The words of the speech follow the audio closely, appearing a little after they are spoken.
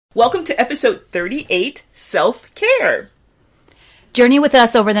Welcome to episode 38, Self-Care. Journey with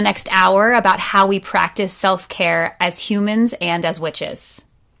us over the next hour about how we practice self-care as humans and as witches.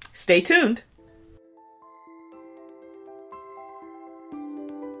 Stay tuned.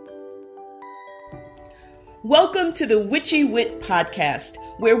 Welcome to the Witchy Wit podcast,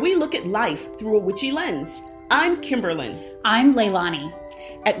 where we look at life through a witchy lens. I'm Kimberlyn. I'm Leilani.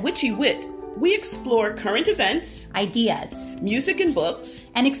 At Witchy Wit, we explore current events, Ideas, music and books,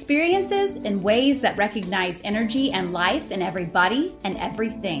 and experiences in ways that recognize energy and life in every body and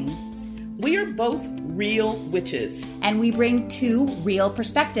everything. We are both real witches. And we bring two real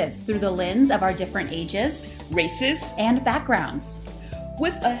perspectives through the lens of our different ages, Races, and backgrounds.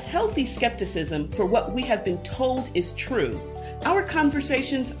 with a healthy skepticism for what we have been told is true. Our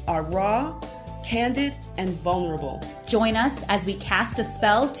conversations are raw, candid, and vulnerable. Join us as we cast a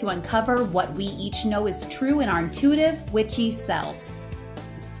spell to uncover what we each know is true in our intuitive, witchy selves.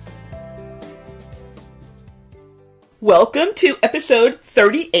 Welcome to episode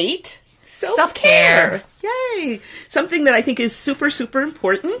 38, Self-Care. Yay! Something that I think is super, super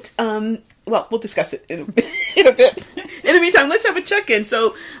important. Well, we'll discuss it in a bit. In the meantime, let's have a check-in.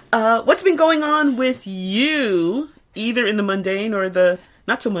 So, what's been going on with you, either in the mundane or the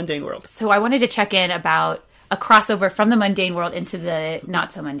not-so-mundane world? So I wanted to check in about a crossover from the mundane world into the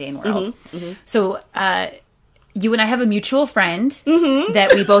not-so-mundane world. So you and I have a mutual friend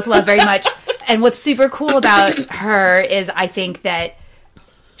that we both love very much. And what's super cool about her is I think that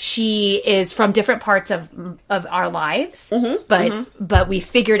she is from different parts of our lives, but we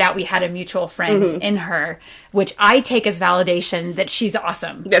figured out we had a mutual friend in her, which I take as validation that she's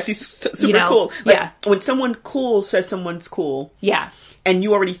awesome. Yeah, she's super cool. Like, yeah. When someone cool says someone's cool, Yeah. and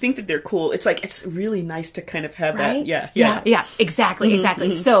you already think that they're cool, it's like, it's really nice to kind of have Right? that. Yeah.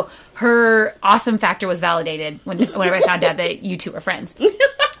 Exactly. So her awesome factor was validated whenever I found out that you two were friends.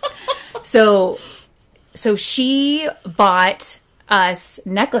 So she bought us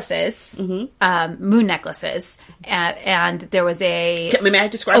necklaces, moon necklaces, and there was a. May I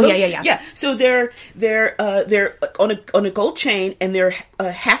describe them? Yeah. Yeah. So they're on a gold chain, and they're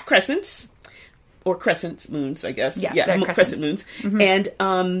half crescents or crescent moons, I guess. Yeah, crescent moons. And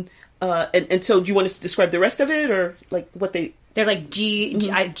so, do you want us to describe the rest of it, or like what they? They're like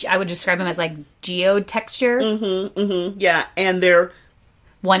I would describe them as like geode texture. Yeah, and they're.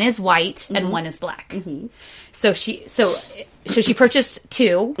 One is white and one is black. So she purchased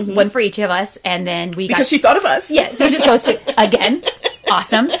two, one for each of us, and then Because she thought of us. Yeah, so just goes to, again,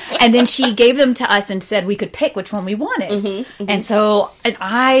 awesome. And then she gave them to us and said we could pick which one we wanted. And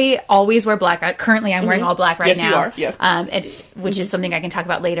I always wear black. Currently, I'm wearing all black right now. Yes, you are. Yes. Which is something I can talk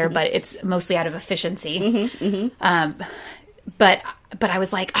about later, but it's mostly out of efficiency. But I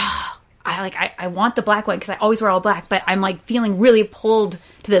was like, I want the black one because I always wear all black, but I'm like feeling really pulled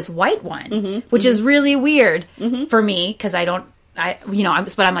to this white one, which is really weird for me because but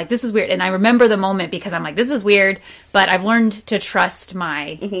I'm like, this is weird. And I remember the moment because I'm like, this is weird, but I've learned to trust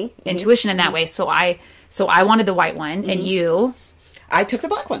my intuition in that way. So I wanted the white one and you. I took the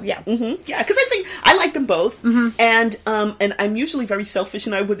black one. Yeah. Yeah, because I think I like them both, and I'm usually very selfish,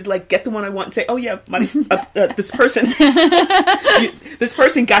 and I would like get the one I want and say, "Oh yeah, this person, this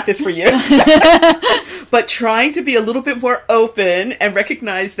person got this for you." But trying to be a little bit more open and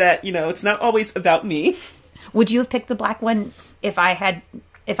recognize that it's not always about me. Would you have picked the black one if I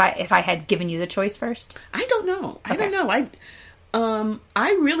had given you the choice first? I don't know. I don't know.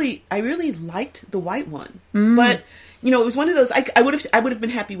 I really liked the white one, but. It was one of those. I would have been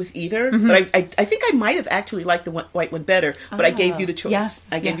happy with either, but I think I might have actually liked the white one better. But I gave you the choice. Yeah,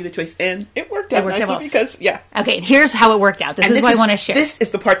 I gave you the choice, and it worked out nicely because Okay, here's how it worked out. This is what I want to share. This is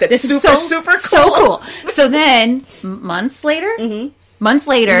the part that's super cool. So cool. So then, months later,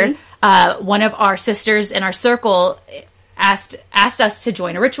 one of our sisters in our circle asked us to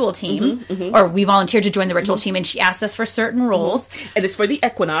join a ritual team, or we volunteered to join the ritual team, and she asked us for certain rules. And it's for the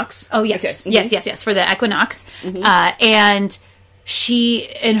equinox. Oh, yes. Okay. Yes, for the equinox. And she,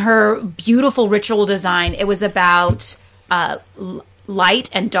 in her beautiful ritual design, it was about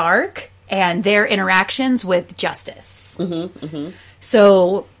light and dark and their interactions with justice.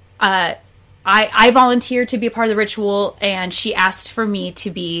 So I volunteered to be a part of the ritual, and she asked for me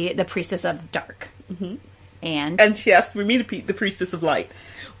to be the priestess of dark. And she asked for me to be the priestess of light.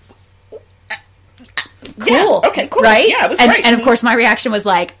 Cool. Yeah. Okay, cool. Right? Yeah, it was and, great. And of course my reaction was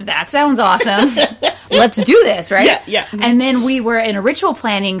like, that sounds awesome. Let's do this, right? Yeah. And then we were in a ritual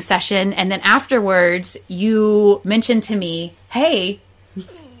planning session, and then afterwards you mentioned to me, hey,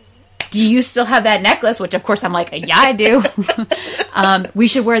 do you still have that necklace? Which of course I'm like, yeah, I do. We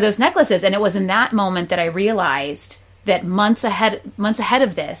should wear those necklaces. And it was in that moment that I realized that months ahead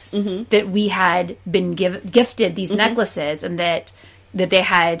of this, that we had been gifted these necklaces, and that they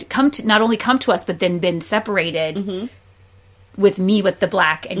had not only come to us, but then been separated with me with the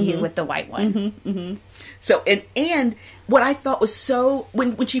black and you with the white one. So, and what I thought was so,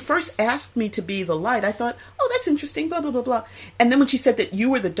 when she first asked me to be the light, I thought, oh, that's interesting, blah, blah, blah, blah. And then when she said that you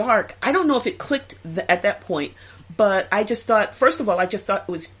were the dark, I don't know if it clicked at that point, but I just thought, first of all, I just thought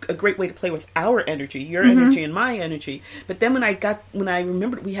it was a great way to play with our energy, your energy and my energy. But then when I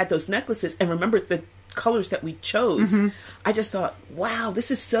remembered we had those necklaces and remembered the colors that we chose, I just thought, wow,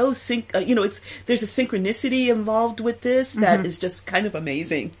 this is so there's a synchronicity involved with this that is just kind of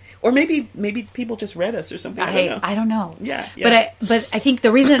amazing. Or maybe people just read us or something. I don't know. Yeah. But I think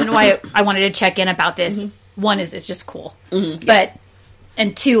the reason why I wanted to check in about this, one is it's just cool. But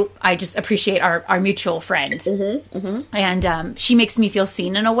and two, I just appreciate our mutual friend. And she makes me feel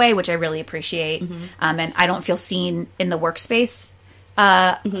seen in a way, which I really appreciate. And I don't feel seen in the workspace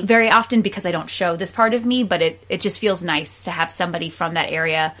very often because I don't show this part of me, but it just feels nice to have somebody from that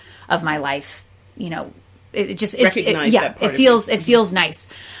area of my life, it feels nice.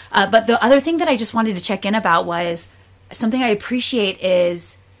 But the other thing that I just wanted to check in about was something I appreciate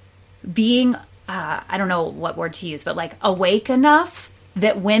is being, I don't know what word to use, but like awake enough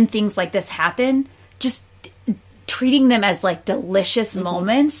that when things like this happen, just treating them as like delicious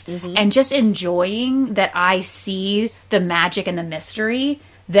moments and just enjoying that I see the magic and the mystery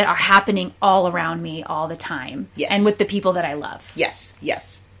that are happening all around me all the time. Yes. And with the people that I love. Yes,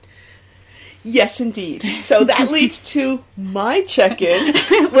 indeed. So that leads to my check-in.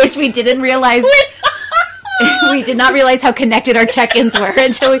 Which we didn't realize. We did not realize how connected our check-ins were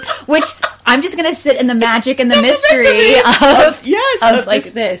until which I'm just going to sit in the magic and the mystery of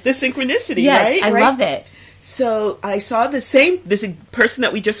this. The synchronicity, yes, right? I love it. So I saw this person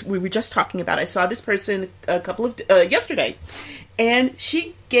that we were just talking about. I saw this person yesterday, and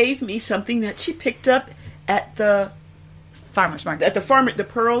she gave me something that she picked up at the farmer's market. At the Pearl,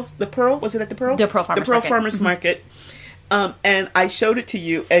 was it at the Pearl? The Pearl Farmer's Market. Farmer's Market. And I showed it to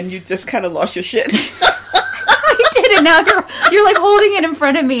you, and you just kind of lost your shit. I did, and now you're like holding it in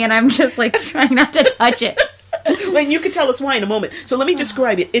front of me, and I'm just like trying not to touch it. Well, you can tell us why in a moment. So let me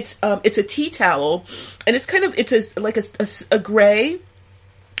describe it. It's a tea towel, and it's like a gray,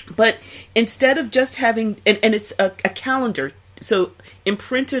 but instead of just having and it's a calendar. So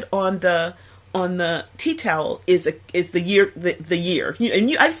imprinted on the tea towel is the year,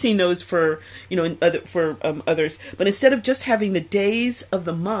 and I've seen those for others, but instead of just having the days of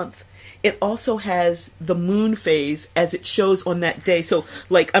the month, it also has the moon phase as it shows on that day. So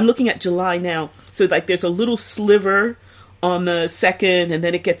like I'm looking at July now, so like there's a little sliver on the 2nd, and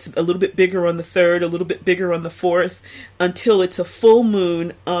then it gets a little bit bigger on the 3rd, a little bit bigger on the 4th, until it's a full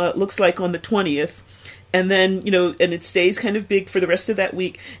moon, looks like on the 20th. And then, and it stays kind of big for the rest of that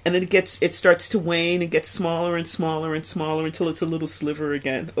week. And then it starts to wane and gets smaller and smaller and smaller until it's a little sliver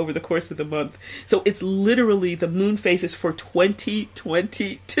again over the course of the month. So it's literally the moon phases for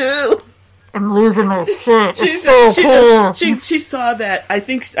 2022. I'm losing my shit. She saw that. I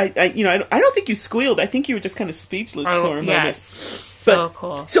think, I don't think you squealed. I think you were just kind of speechless for a moment. Yes. So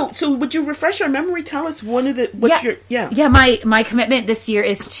cool. So would you refresh our memory? Tell us my commitment this year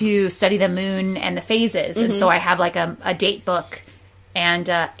is to study the moon and the phases, and so I have like a date book, and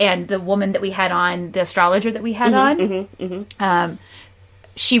the woman that we had on, the astrologer that we had on,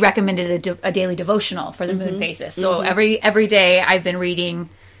 she recommended a daily devotional for the moon phases. So every day I've been reading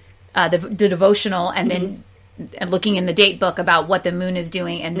the devotional, and then looking in the date book about what the moon is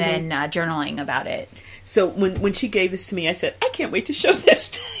doing, and then journaling about it. So when she gave this to me, I said, I can't wait to show this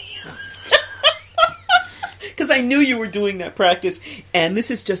to you. Because I knew you were doing that practice. And this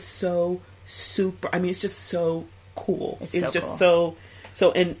is just so super. I mean, it's just so cool. It's just cool.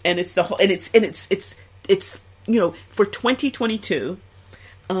 so and it's the whole, and it's for 2022.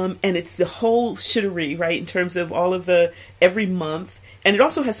 And it's the whole shittery, right? In terms of all of every month. And it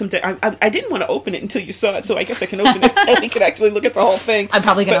also has some... I didn't want to open it until you saw it, so I guess I can open it and we can actually look at the whole thing. I'm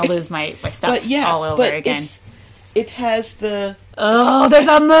probably going to lose my stuff all over again. It has the... Oh, there's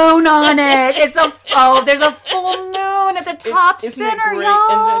a moon on it. There's a full moon at the top center,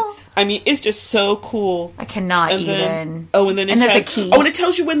 y'all. I mean, it's just so cool. I cannot even. And then there's a key. Oh, and it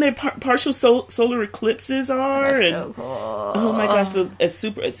tells you when the partial solar eclipses are. That's so cool. Oh my gosh, do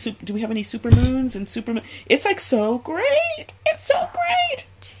we have any super moons and super moon? It's like so great. It's so great.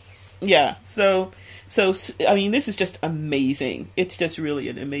 Jeez. Yeah. So I mean, this is just amazing. It's just really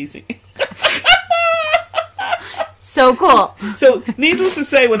an amazing. So cool. So, needless to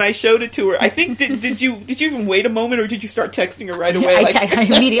say, when I showed it to her, I think did you even wait a moment, or did you start texting her right away? I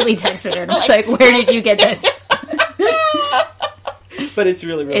immediately texted her, and I was like, "Where did you get this?" But it's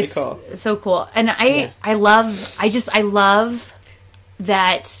really, really it's cool. So cool. And I love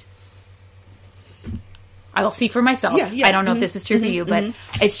that. I will speak for myself. Yeah. I don't know if this is true for you, but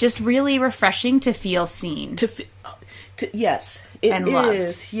it's just really refreshing to feel seen. Yes, it is.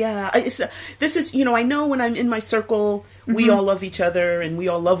 Loved. Yeah. This is, I know when I'm in my circle, we all love each other and we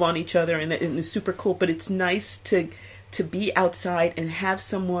all love on each other, and it's super cool. But it's nice to be outside and have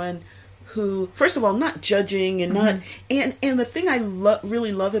someone who, first of all, not judging and not, and the thing I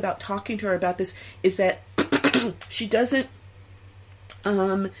really love about talking to her about this is that she doesn't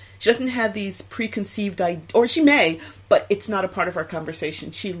have these preconceived ideas, or she may, but it's not a part of our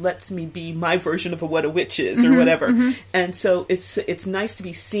conversation. She lets me be my version of what a witch is or whatever. And so it's nice to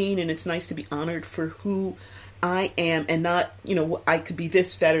be seen, and it's nice to be honored for who I am, and not, I could be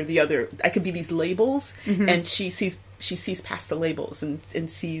this, that, or the other. I could be these labels, and she sees past the labels and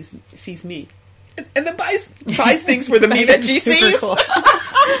sees me, and then buys things for the me that she sees. Cool.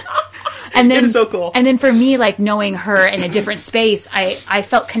 And then, it is so cool. And then for me, like, knowing her in a different space, I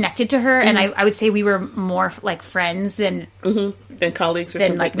felt connected to her, and I would say we were more like friends than colleagues, or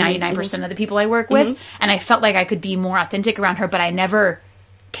than something. Like 99% of the people I work with, and I felt like I could be more authentic around her, but I never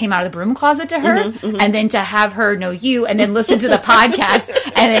came out of the broom closet to her, and then to have her know you, and then listen to the podcast,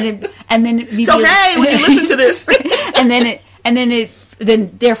 and then maybe, so hey, when you listen to this,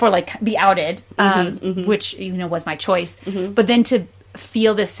 then therefore like be outed, which was my choice, but then to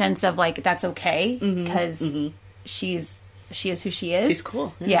feel this sense of like that's okay because she is who she is. She's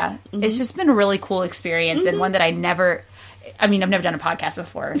cool. Yeah. It's just been a really cool experience, and one that I've never done a podcast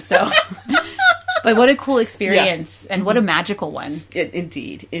before, so. But what a cool experience, and what a magical one.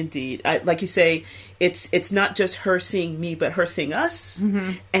 Indeed. Like you say, it's not just her seeing me, but her seeing us,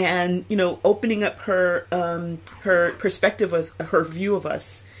 and opening up her perspective, of her view of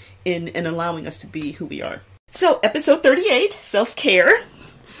us, and allowing us to be who we are. So, episode 38, self-care.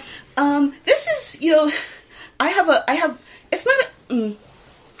 This is, I was going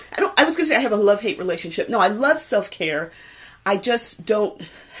to say I have a love-hate relationship. No, I love self-care. I just don't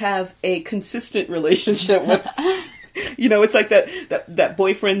have a consistent relationship with, it's like that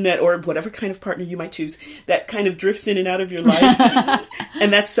boyfriend or whatever kind of partner you might choose that kind of drifts in and out of your life.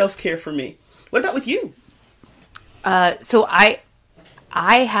 And that's self-care for me. What about with you? So I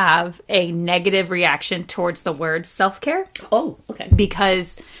have a negative reaction towards the word self-care. Oh, okay.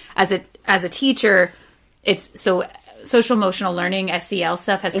 Because as a teacher, it's so social emotional learning, SEL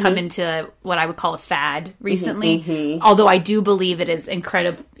stuff has come into what I would call a fad recently. Although I do believe it is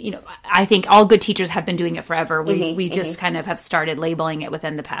incredible. I think all good teachers have been doing it forever. We just kind of have started labeling it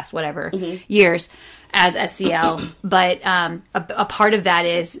within the past years as SEL. But a part of that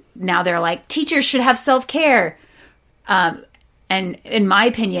is now they're like, teachers should have self-care. And in my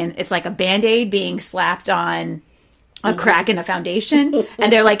opinion, it's like a Band-Aid being slapped on a crack in a foundation,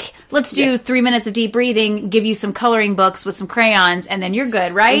 and they're like, let's do 3 minutes of deep breathing, give you some coloring books with some crayons, and then you're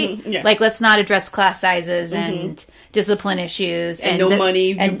good, right? Like, let's not address class sizes and discipline issues and no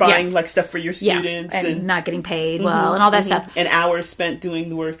money. You're buying like stuff for your students and not getting paid well and all that stuff, and hours spent doing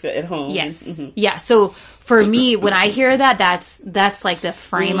the work at home. So for me, when I hear that, that's like the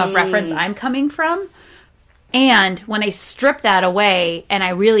frame of reference I'm coming from. And when I strip that away and I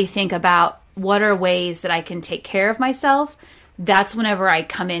really think about what are ways that I can take care of myself, that's whenever I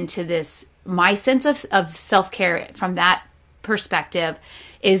come into this, my sense of self-care from that perspective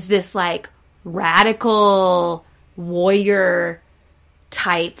is this like radical warrior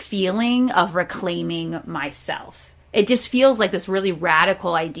type feeling of reclaiming myself. It just feels like this really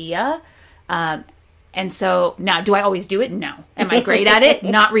radical idea. And so now, do I always do it? No. Am I great at it?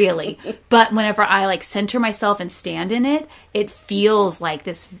 Not really. But whenever I like center myself and stand in it, it feels like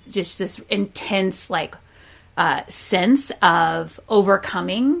this intense like sense of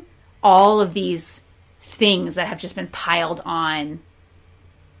overcoming all of these things that have just been piled on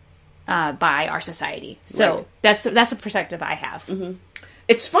by our society. So that's a perspective I have.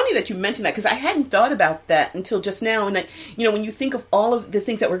 It's funny that you mentioned that because I hadn't thought about that until just now. And when you think of all of the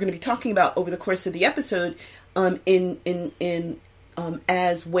things that we're going to be talking about over the course of the episode,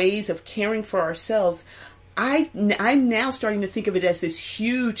 as ways of caring for ourselves, I'm now starting to think of it as this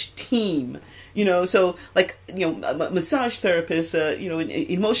huge team. So like a massage therapist, an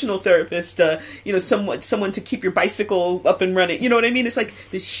emotional therapist, someone to keep your bicycle up and running. You know what I mean? It's like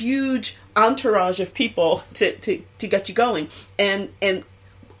this huge entourage of people to get you going, and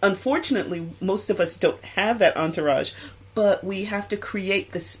unfortunately, most of us don't have that entourage, but we have to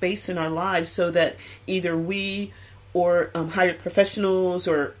create the space in our lives so that either we or hired professionals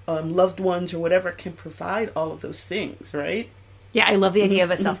or loved ones or whatever can provide all of those things, right? Yeah, I love the idea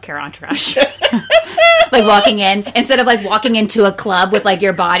of a self-care entourage. like walking in, instead of like walking into a club with like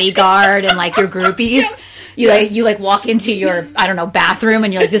your bodyguard and like your groupies, you walk into your, I don't know, bathroom,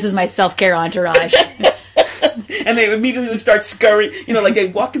 and you're like, this is my self-care entourage. And they immediately start scurrying. Like they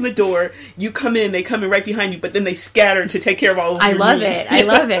walk in the door, you come in, they come in right behind you, but then they scatter to take care of all of your needs. I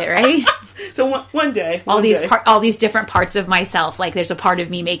love it, right? So one day. All these different parts of myself. Like there's a part of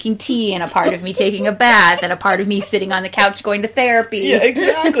me making tea, and a part of me taking a bath, and a part of me sitting on the couch going to therapy. Yeah,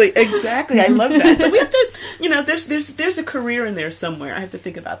 exactly. I love that. So we have to, there's a career in there somewhere. I have to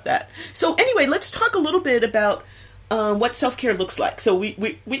think about that. So anyway, let's talk a little bit about what self-care looks like. So we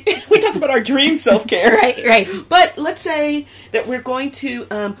talked about our dream self-care. Right. But let's say that we're going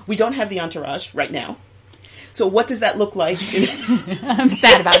to, we don't have the entourage right now. So what does that look like? I'm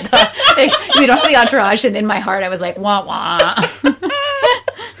sad about that. We don't have the entourage, and in my heart I was like, wah, wah.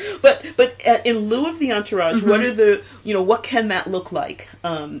 But in lieu of the entourage, what are the, what can that look like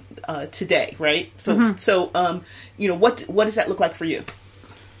today, right? So, what does that look like for you?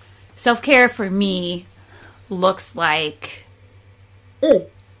 Self-care for me looks like...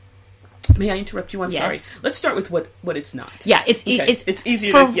 May I interrupt you? I'm sorry. Let's start with what it's not. Yeah, it's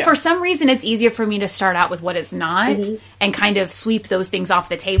easier for some reason it's easier for me to start out with what it's not and kind of sweep those things off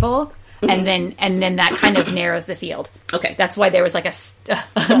the table, and then that kind of narrows the field. Okay, that's why there was like a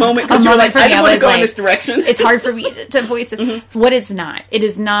moment, because you were like, I don't want to go in this direction. It's hard for me to voice it. What it's not. It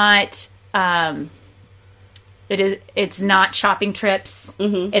is not. It's not shopping trips.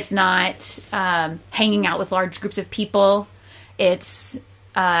 It's not hanging out with large groups of people. It's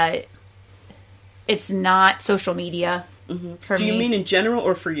not social media for me. Do you mean in general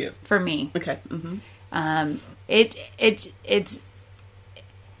or for you? For me. Okay.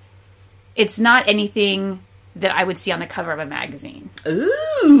 It's not anything that I would see on the cover of a magazine.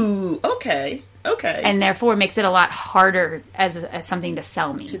 Ooh, okay. And therefore it makes it a lot harder as something to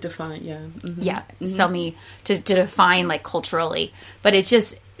sell me. To define, yeah. Yeah, sell me, to define like culturally. But it's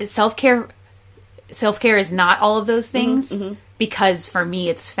just, self-care is not all of those things. Because for me,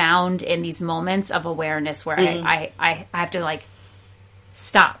 it's found in these moments of awareness where I have to like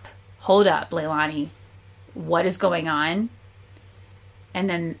stop, hold up, Leilani, what is going on, and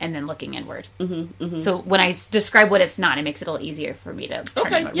then looking inward. So when I describe what it's not, it makes it a little easier for me to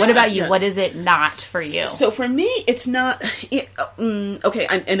turn inward. What about you? What is it not for you? So for me, it's not. Okay,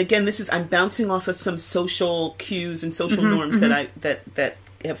 and again, I'm bouncing off of some social cues and social norms that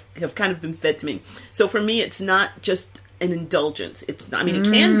have kind of been fed to me. So for me, it's not just an indulgence. It's not, I mean, it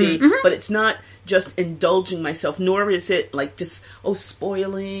can be, but it's not just indulging myself, nor is it like just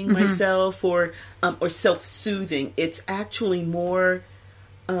spoiling myself or self-soothing. It's actually more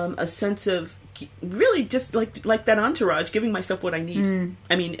a sense of really just like that entourage, giving myself what I need.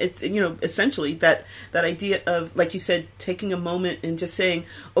 I mean, it's essentially that idea of, like you said, taking a moment and just saying,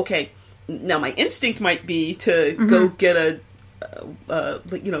 okay, now my instinct might be to go get a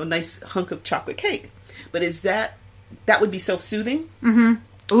nice hunk of chocolate cake, but is that would be self-soothing? And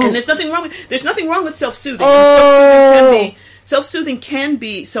there's nothing wrong with self-soothing. Self-soothing can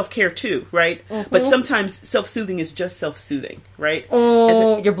be self-care too, right? But sometimes self-soothing is just self-soothing, right?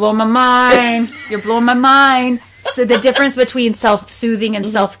 You're blowing my mind. So the difference between self-soothing and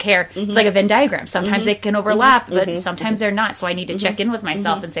self-care, it's like a Venn diagram. Sometimes they can overlap, but sometimes they're not. So I need to check in with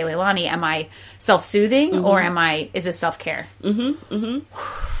myself and say, Leilani, am I self-soothing or is it self-care?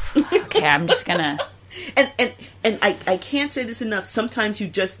 Okay, I'm just gonna... And I can't say this enough. Sometimes you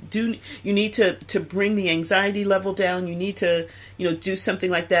need to bring the anxiety level down. You need to, do something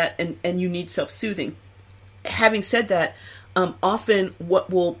like that, and you need self-soothing. Having said that, often what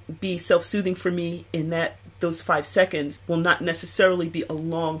will be self-soothing for me in those 5 seconds will not necessarily be a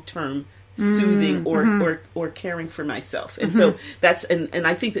long-term soothing or caring for myself. And so that's, and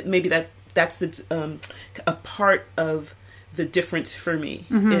I think that maybe that's the, a part of the difference for me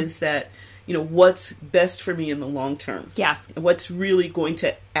is that, what's best for me in the long term. Yeah. What's really going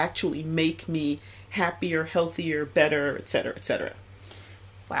to actually make me happier, healthier, better, et cetera, et cetera.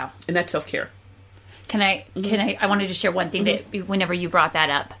 Wow. And that's self-care. I wanted to share one thing that whenever you brought that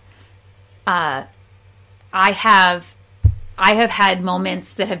up, I have had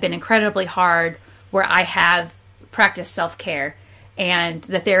moments that have been incredibly hard where I have practiced self-care, and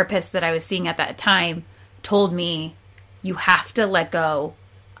the therapist that I was seeing at that time told me, you have to let go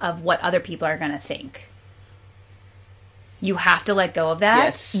of what other people are going to think. You have to let go of that.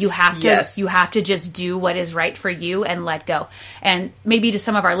 Yes. You have to just do what is right for you and let go. And maybe to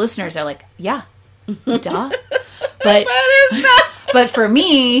some of our listeners are like, yeah, duh. But that is not. But for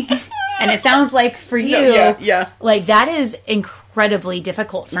me, and it sounds like for you, like that is incredibly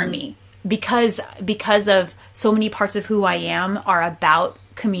difficult for me because of so many parts of who I am are about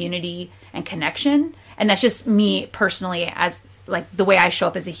community and connection. And that's just me personally, as like the way I show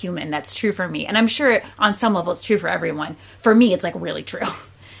up as a human. That's true for me. And I'm sure on some level it's true for everyone. For me, it's like really true.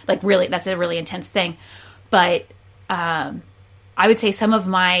 Like really, that's a really intense thing. But I would say some of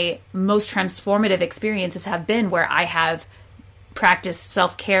my most transformative experiences have been where I have practiced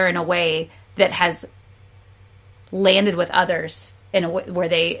self-care in a way that has landed with others in a way where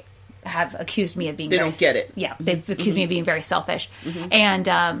they have accused me of being they don't get it. Yeah, they've accused me of being very selfish.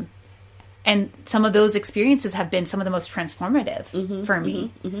 And some of those experiences have been some of the most transformative for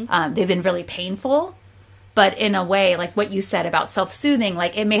me. They've been really painful, but in a way, like what you said about self-soothing,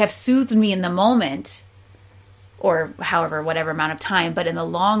 like it may have soothed me in the moment or however, whatever amount of time, but in the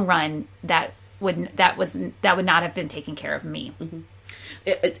long run, that would not have been taking care of me.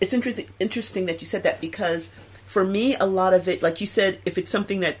 It's interesting that you said that, because for me, a lot of it, like you said, if it's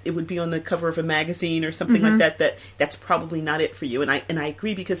something that it would be on the cover of a magazine or something like that, that's probably not it for you. And I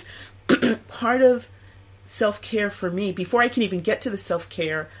agree, because part of self-care for me, before I can even get to the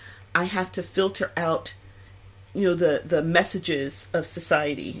self-care, I have to filter out, the messages of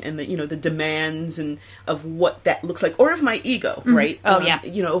society and the demands and of what that looks like, or of my ego, right?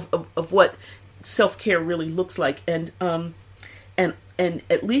 Of what self-care really looks like. And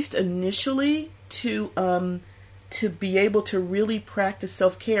at least initially to be able to really practice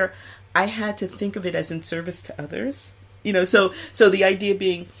self-care, I had to think of it as in service to others. So the idea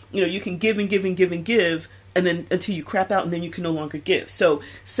being, you can give and give and give and give, and then until you crap out, and then you can no longer give. So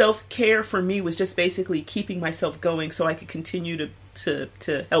self-care for me was just basically keeping myself going so I could continue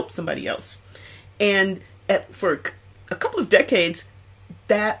to help somebody else. And for a couple of decades,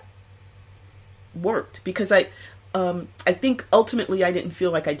 that worked, because I think ultimately I didn't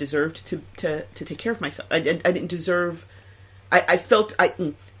feel like I deserved to take care of myself. I didn't deserve.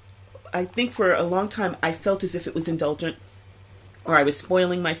 I think for a long time I felt as if it was indulgent, or I was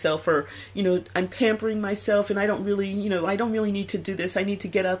spoiling myself, or I'm pampering myself, and I don't really need to do this. I need to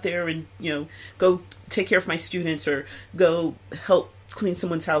get out there and go take care of my students, or go help clean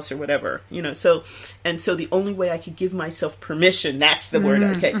someone's house, or whatever. So the only way I could give myself permission, that's the word.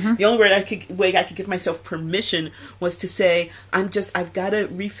 Okay. The only way I could give myself permission was to say, I've got to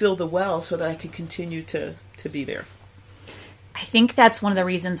refill the well so that I could continue to be there. I think that's one of the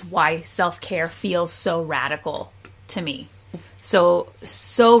reasons why self-care feels so radical to me. So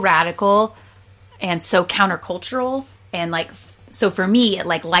radical and so countercultural. And so for me, it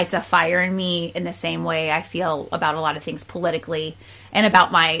lights a fire in me in the same way I feel about a lot of things politically and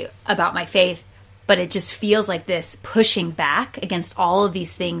about my faith. But it just feels like this pushing back against all of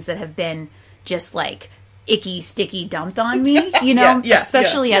these things that have been just icky, sticky dumped on me,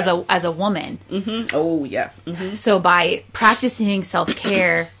 especially as a woman. Oh, yeah. So by practicing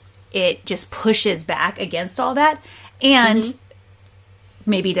self-care, it just pushes back against all that. And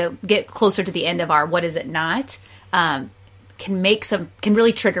maybe to get closer to the end of our what is it not, can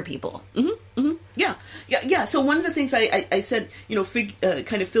really trigger people. Yeah. So one of the things I said,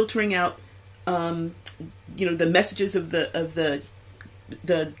 kind of filtering out, the messages of the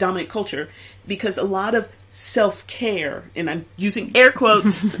dominant culture, because a lot of self-care, and I'm using air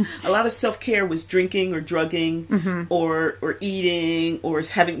quotes, a lot of self-care was drinking or drugging or eating or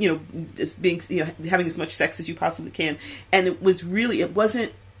having, having as much sex as you possibly can. And it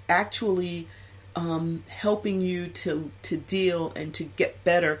wasn't actually helping you to deal and to get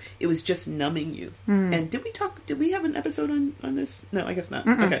better. It was just numbing you. And did we have an episode on this? No, I guess not.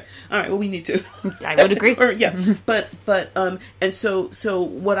 Okay. All right. Well, we need to. I would agree. And so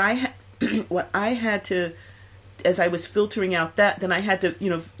what I had to, as I was filtering out that, then I had to,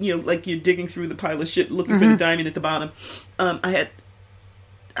 like you're digging through the pile of shit looking for the diamond at the bottom.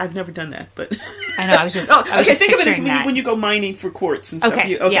 I've never done that, but I know. I was just think of it as when you go mining for quartz and stuff.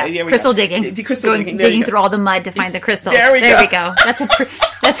 Okay, There we crystal go. digging, digging through all the mud to find the crystal. There we go. That's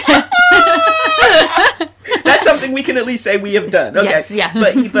that's something we can at least say we have done. Okay, yes, yeah.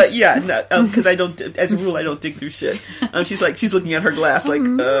 but yeah, because I don't, as a rule, I don't dig through shit. She's looking at her glass like.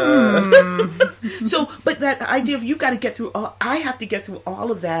 So, but that idea of I have to get through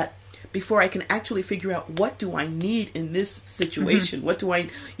all of that before I can actually figure out what do I need in this situation. What do I,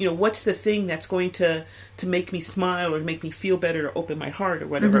 what's the thing that's going to make me smile or make me feel better or open my heart or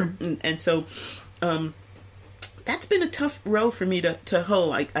whatever. And so, that's been a tough row for me to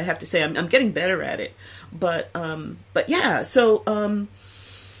hoe. I have to say, I'm getting better at it, but yeah. So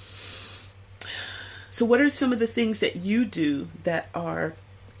what are some of the things that you do that are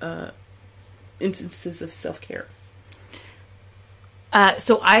instances of self-care?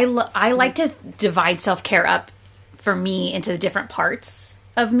 So I like to divide self-care up for me into the different parts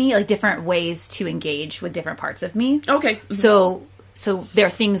of me, like different ways to engage with different parts of me. Okay. So so there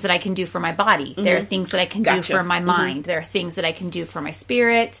are things that I can do for my body. There are things that I can do for my mind. There are things that I can do for my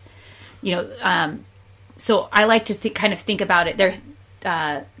spirit. So I like to kind of think about it there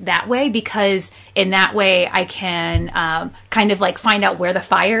that way, because in that way I can kind of like find out where the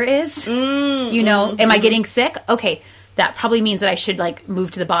fire is. Am I getting sick? Okay, that probably means that I should like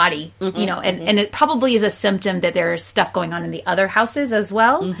move to the body, and it probably is a symptom that there's stuff going on in the other houses as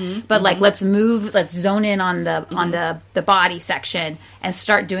well. But like, let's zone in on the body section and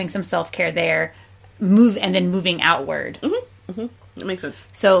start doing some self-care there, and then moving outward. That makes sense.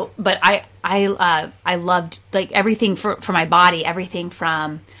 So, but I loved like everything for my body, everything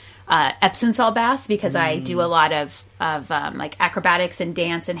from Epsom salt baths, because I do a lot of like acrobatics and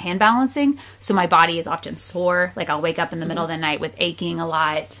dance and hand balancing. So my body is often sore. Like I'll wake up in the middle of the night with aching a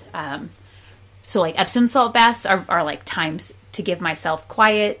lot. So like Epsom salt baths are like times to give myself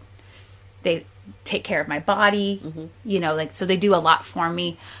quiet. They take care of my body, like, so they do a lot for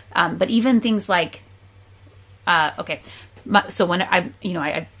me. But even things like, so when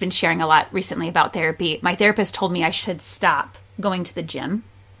I've been sharing a lot recently about therapy, my therapist told me I should stop going to the gym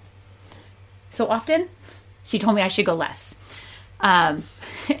so often. She told me I should go less. And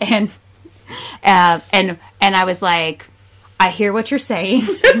I was like, I hear what you're saying.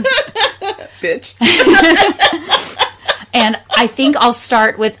 Bitch. And I think I'll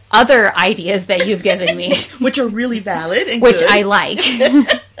start with other ideas that you've given me. Which are really valid and which good. I like.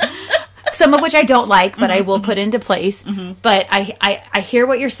 Some of which I don't like, but I will put into place. But I hear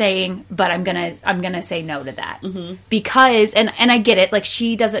what you're saying, but I'm gonna say no to that because and I get it. Like,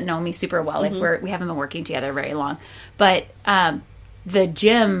 she doesn't know me super well. Like we haven't been working together very long, but the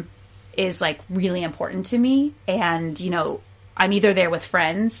gym is like really important to me, and I'm either there with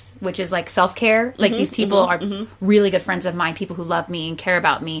friends, which is like self-care. Like these people are really good friends of mine, people who love me and care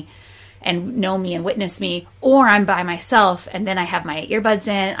about me and know me and witness me, or I'm by myself and then I have my earbuds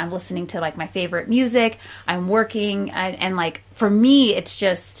in, I'm listening to like my favorite music, I'm working, and like for me it's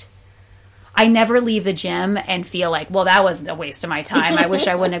just, I never leave the gym and feel like, well, that was a waste of my time, I wish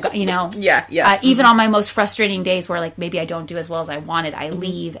I wouldn't have yeah even on my most frustrating days where like maybe I don't do as well as I wanted, I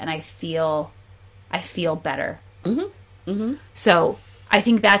leave and I feel better. So I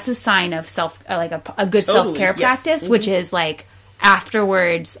think that's a sign of a good self-care practice, which is like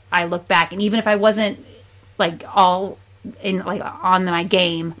afterwards I look back, and even if I wasn't like all in like on my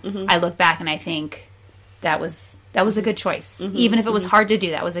game, I look back and I think that was a good choice. Even if it was hard to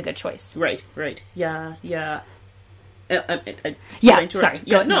do, that was a good choice. Right. Yeah. Sorry. I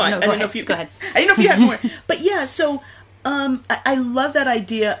don't know if you go ahead. I didn't know if you had more, but yeah. So I love that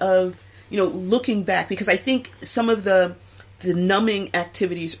idea of looking back, because I think some of the numbing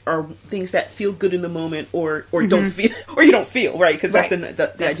activities are things that feel good in the moment, or don't feel, or you don't feel right, because that's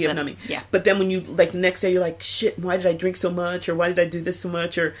the idea of numbing. Yeah. But then when you like the next day, you're like, shit, why did I drink so much, or why did I do this so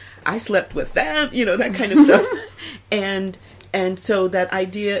much, or I slept with them, that kind of stuff. And so that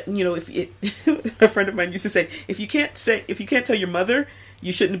idea, a friend of mine used to say, if you can't tell your mother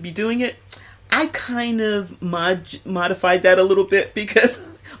you shouldn't be doing it, I kind of modified that a little bit, because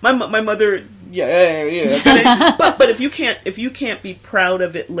my mother, but if you can't be proud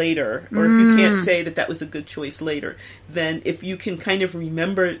of it later, or if you can't say that was a good choice later, then if you can kind of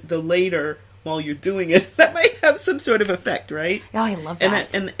remember the later while you're doing it, that might have some sort of effect, right? Oh, I love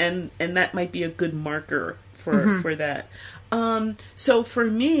that. And that might be a good marker for that. So for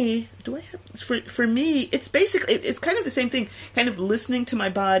me, for me, it's basically, it's kind of the same thing, kind of listening to my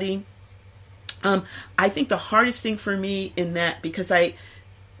body. I think the hardest thing for me in that, because I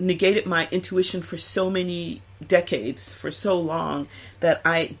negated my intuition for so many decades, for so long, that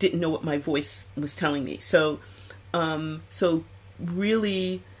I didn't know what my voice was telling me. So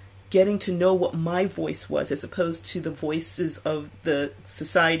really getting to know what my voice was, as opposed to the voices of the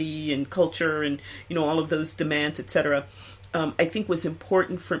society and culture and, all of those demands, etc. I think was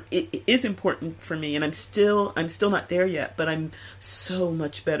important it is important for me, and I'm still not there yet, but I'm so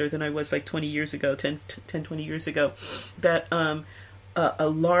much better than I was like 20 years ago, 20 years ago, that, a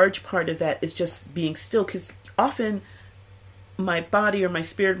large part of that is just being still, because often my body or my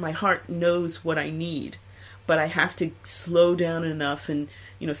spirit, my heart knows what I need, but I have to slow down enough and,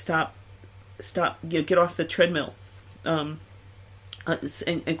 stop, get off the treadmill, and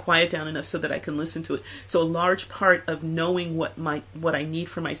quiet down enough so that I can listen to it. So a large part of knowing what I need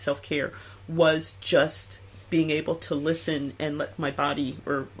for my self-care was just being able to listen and let my body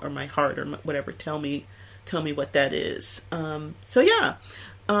or my heart or whatever tell me what that is. So yeah.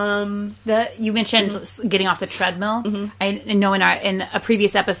 You mentioned getting off the treadmill. I know in a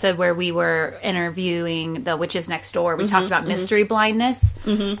previous episode where we were interviewing the Witches Next Door, we talked about mystery blindness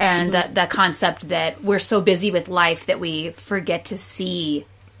and the concept that we're so busy with life that we forget to see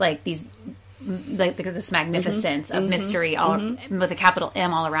like these. Like this magnificence of mystery all with a capital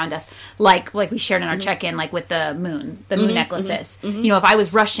M all around us, like we shared in our check-in, like with the moon necklaces. You know, if I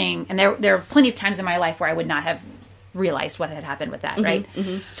was rushing, and there are plenty of times in my life where I would not have realized what had happened with that, right?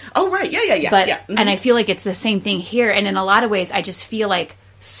 Oh, right, yeah. But yeah. And I feel like it's the same thing here, and in a lot of ways, I just feel like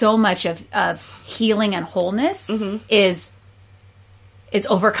so much of healing and wholeness is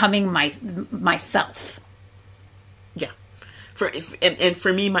overcoming myself. Yeah. And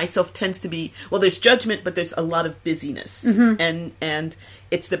for me, myself tends to be, well, there's judgment, but there's a lot of busyness. And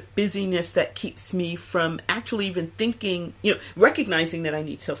it's the busyness that keeps me from actually even thinking, you know, recognizing that I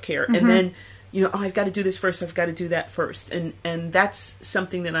need self-care. And then, you know, oh, I've got to do this first. I've got to do that first. And that's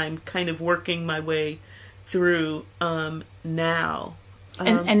something that I'm kind of working my way through now.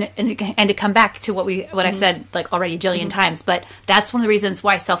 And to come back to what I've said like already a jillion times, but that's one of the reasons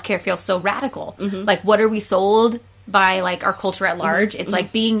why self-care feels so radical. Like, what are we sold by, like, our culture at large? It's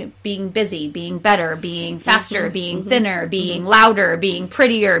like being busy, being better, being faster, being thinner, being louder, being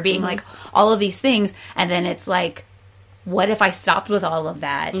prettier, being like all of these things. And then it's like, what if I stopped with all of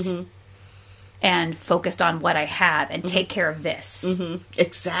that and focused on what I have and take care of this?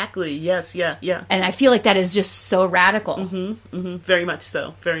 Exactly. Yes. Yeah. And I feel like that is just so radical. Very much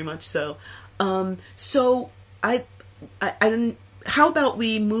so. Very much so. So I don't, how about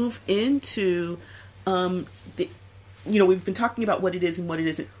we move into, you know, we've been talking about what it is and what it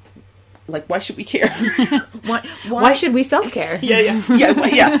isn't. Like, why should we care? Why should we self-care? Yeah.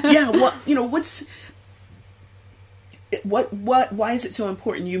 Well, you know, why is it so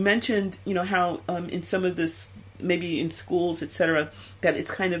important? You mentioned, you know, how in some of this, maybe in schools, etc., that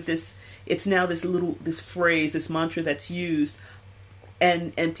it's kind of this, it's now this phrase, this mantra that's used,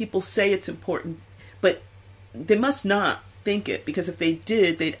 and people say it's important, but they must not think it, because if they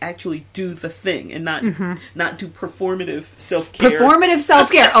did, they'd actually do the thing and not do performative self-care. Performative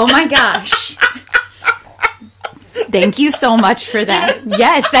self-care. Oh my gosh. Thank you so much for that.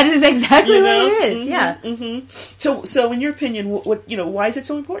 Yes, that is exactly what it is. Yeah. So in your opinion, what you know, why is it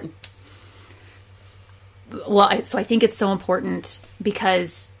so important? Well, I think it's so important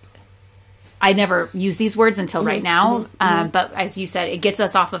because I never use these words until right now. But as you said, it gets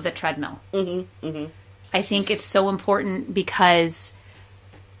us off of the treadmill. I think it's so important because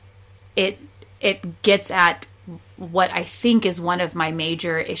it gets at what I think is one of my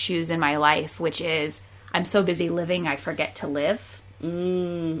major issues in my life, which is I'm so busy living, I forget to live.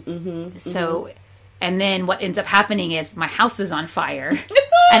 So, and then what ends up happening is my house is on fire.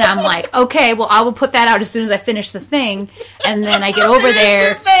 And I'm like, okay, well, I will put that out as soon as I finish the thing. And then I get over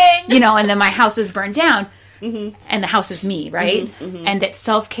there, you know, and then my house is burned down. And the house is me, right? And that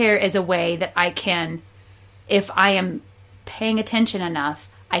self-care is a way that I can, if I am paying attention enough,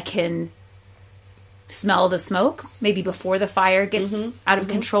 I can smell the smoke, maybe before the fire gets out of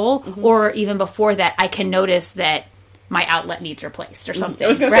control, or even before that, I can notice that my outlet needs replaced or something. I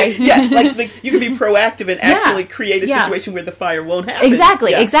was going right? to say, yeah, like you can be proactive and actually create a situation where the fire won't happen.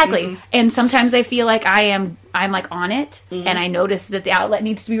 Exactly. And sometimes I feel like I'm like on it, and I notice that the outlet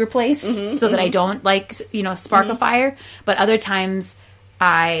needs to be replaced so that I don't, like, you know, spark a fire. But other times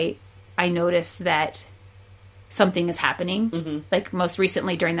I notice that something is happening. Like most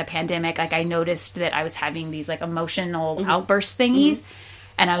recently during the pandemic, like I noticed that I was having these like emotional outburst thingies,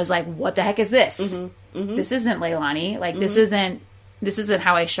 and I was like, what the heck is this? This isn't Leilani. Like this isn't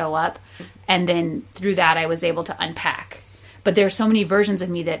how I show up. And then through that I was able to unpack. But there are so many versions of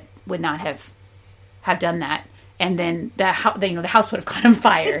me that would not have done that. And then the house would have caught on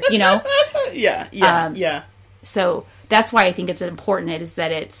fire, you know? Yeah. So that's why I think it's important. It is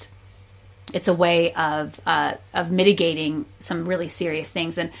that it's a way of mitigating some really serious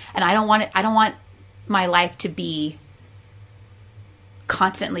things, and I don't want my life to be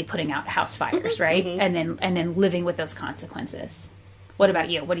constantly putting out house fires, right? And then living with those consequences. What about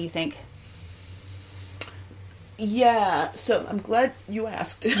you? What do you think? Yeah, so I'm glad you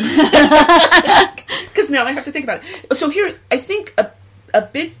asked, because now I have to think about it. So here, I think a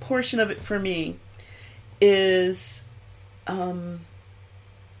big portion of it for me is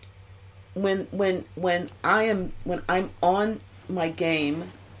when I'm on my game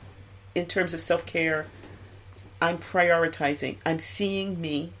in terms of self-care, I'm prioritizing. I'm seeing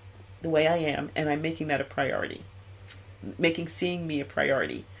me the way I am, and I'm making that a priority. Seeing me a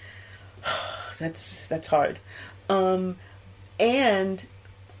priority. That's hard. And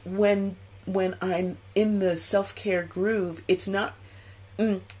when I'm in the self-care groove, it's not,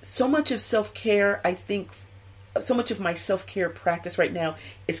 so much of self-care, I think, so much of my self-care practice right now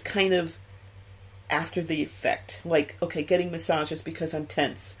is kind of after the effect. Like, okay, getting massages because I'm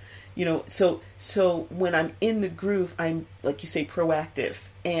tense. You know, so when I'm in the groove, I'm, like you say, proactive.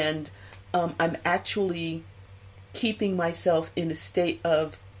 And I'm actually keeping myself in a state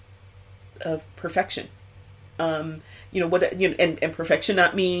of perfection. And perfection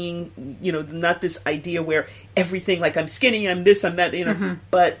not meaning, not this idea where everything, like I'm skinny, I'm this, I'm that,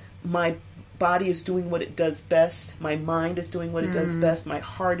 but my body is doing what it does best. My mind is doing what it does best. My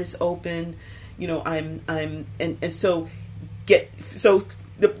heart is open.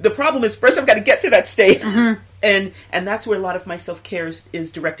 The problem is, first I've got to get to that state. And that's where a lot of my self-care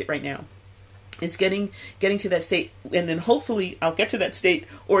is directed right now. Is getting to that state, and then hopefully I'll get to that state,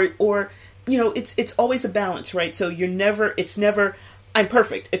 or it's always a balance, right? So it's never I'm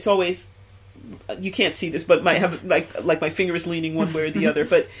perfect. It's always, you can't see this, but I have like my finger is leaning one way or the other,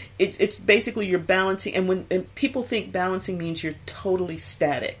 but it's basically you're balancing. And when people think balancing means you're totally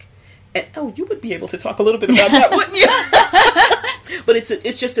static, and you would be able to talk a little bit about that, wouldn't you? But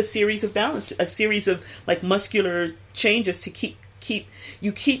it's just a series of balance, a series of like muscular changes to keep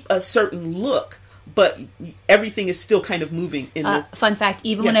a certain look, but everything is still kind of moving in the fun fact,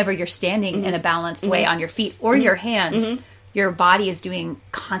 even whenever you're standing in a balanced way on your feet or your hands, your body is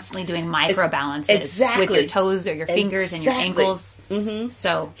constantly doing micro balances with your toes or your fingers and your ankles.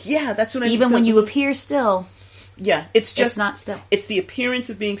 So yeah, that's what I mean. Even when you appear still, it's not still. It's the appearance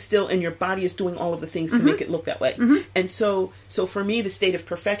of being still, and your body is doing all of the things to make it look that way. And so for me, the state of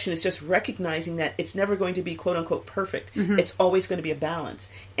perfection is just recognizing that it's never going to be quote unquote perfect. It's always going to be a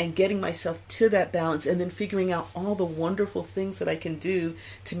balance, and getting myself to that balance, and then figuring out all the wonderful things that I can do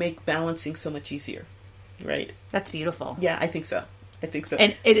to make balancing so much easier. Right? That's beautiful. Yeah, I think so.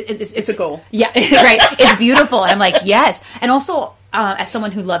 And it's a goal. Yeah, right. It's beautiful. And I'm like, yes. And also, as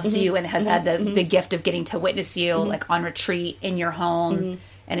someone who loves you and has had the gift of getting to witness you like on retreat, in your home,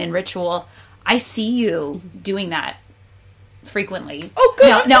 and in ritual, I see you doing that frequently. Oh,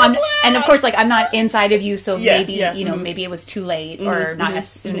 good. Now, and of course, like, I'm not inside of you, so maybe maybe it was too late, or not as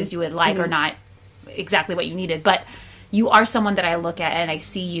soon as you would like, or not exactly what you needed, but you are someone that I look at and I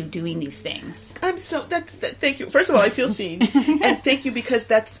see you doing these things. Thank you. First of all, I feel seen, and thank you, because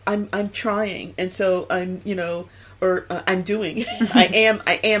I'm trying, and so I'm I'm doing. I'm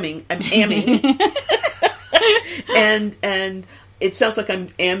amming, and it sounds like I'm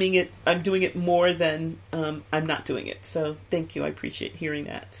amming it. I'm doing it more than I'm not doing it. So thank you. I appreciate hearing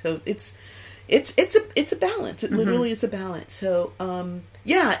that. So it's a balance. It literally is a balance. So and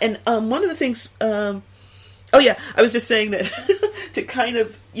one of the things. I was just saying that to kind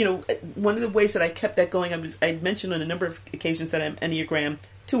of, one of the ways that I kept that going, I mentioned on a number of occasions that I'm Enneagram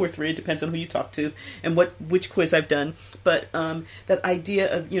 2 or 3, it depends on who you talk to and which quiz I've done. But that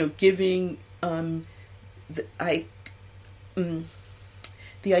idea of, giving, the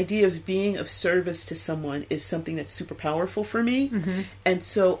idea of being of service to someone is something that's super powerful for me. And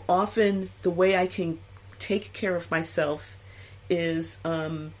so often the way I can take care of myself is,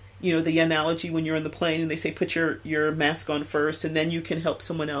 the analogy when you're on the plane and they say put your mask on first and then you can help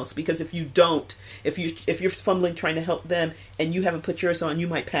someone else, because if you don't, if you're fumbling trying to help them and you haven't put yours on, you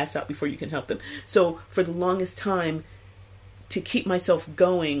might pass out before you can help them. So for the longest time, to keep myself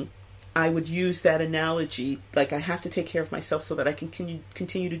going, I would use that analogy, like I have to take care of myself so that I can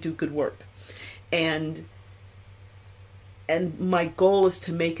continue to do good work. And my goal is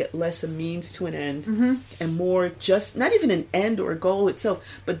to make it less a means to an end and more just, not even an end or a goal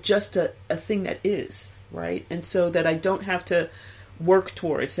itself, but just a thing that is, right? And so that I don't have to work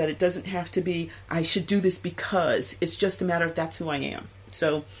towards, that it doesn't have to be, I should do this because, it's just a matter of that's who I am.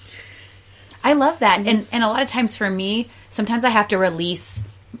 So I love that. And a lot of times for me, sometimes I have to release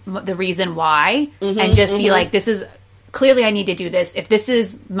the reason why and just be like, this is... Clearly, I need to do this. If this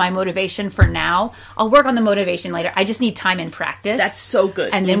is my motivation for now, I'll work on the motivation later. I just need time and practice. That's so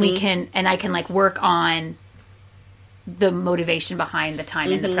good. And then I can like work on the motivation behind the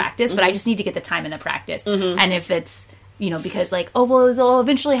time and the practice. But I just need to get the time and the practice. And if it's, because like, they'll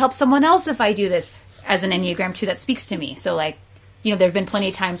eventually help someone else if I do this. As an Enneagram 2, that speaks to me. So like, there have been plenty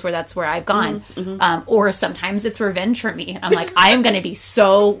of times where that's where I've gone. Or sometimes it's revenge for me. I'm like, I am going to be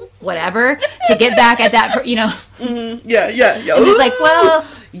so whatever to get back at that, Yeah. And it's like, well,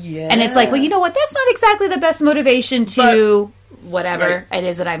 and it's like, well, you know what? That's not exactly the best motivation to whatever it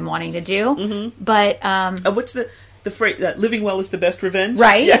is that I'm wanting to do. But, what's the phrase that living well is the best revenge?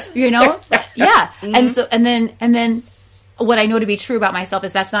 Right. Yes. Yeah. And so, and then, what I know to be true about myself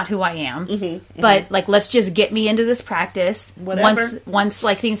is that's not who I am. But like, let's just get me into this practice. Whatever. Once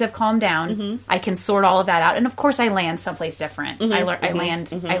like things have calmed down, I can sort all of that out. And of course I land someplace different. I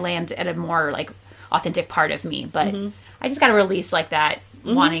land at a more like authentic part of me, but I just got to release like that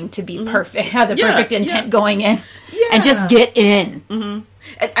wanting to be perfect, have the perfect intent going in and just get in. And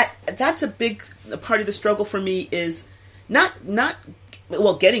that's a big part of the struggle for me is not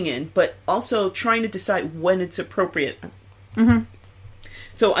getting in, but also trying to decide when it's appropriate.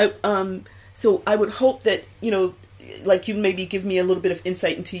 So I would hope that, like you maybe give me a little bit of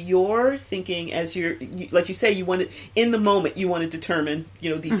insight into your thinking as like you say, you want to, in the moment, you want to determine,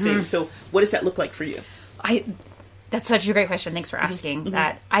 these things. So what does that look like for you? That's such a great question. Thanks for asking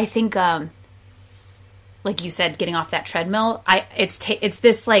that. I think, like you said, getting off that treadmill, it's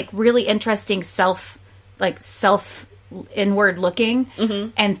this like really interesting self inward looking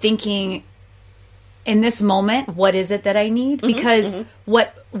and thinking in this moment, what is it that I need? Because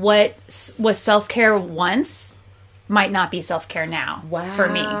what was self-care once might not be self-care now for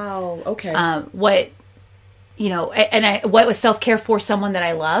me. Wow. Okay. What was self-care for someone that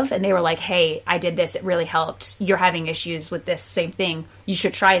I love, and they were like, hey, I did this, it really helped. You're having issues with this same thing. You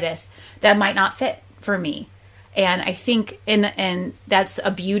should try this. That might not fit for me. And I think, and that's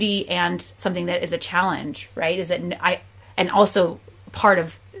a beauty and something that is a challenge, right? Is that and also part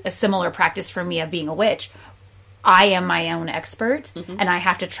of a similar practice for me of being a witch. I am my own expert, and I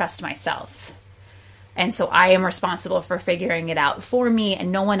have to trust myself. And so I am responsible for figuring it out for me,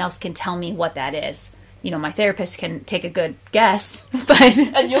 and no one else can tell me what that is. My therapist can take a good guess, but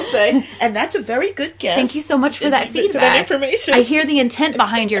and you'll say, and that's a very good guess. Thank you so much for that feedback. For that information. I hear the intent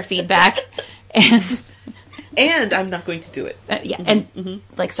behind your feedback, and I'm not going to do it. And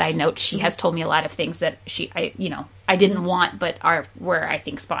like side note, she has told me a lot of things that I didn't want, but were I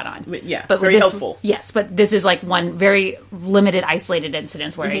think spot on. Yeah, but very helpful. Yes, but this is like one very limited, isolated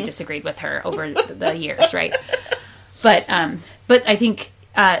incident where I disagreed with her over the years, right? But I think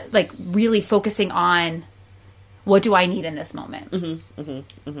like really focusing on what do I need in this moment,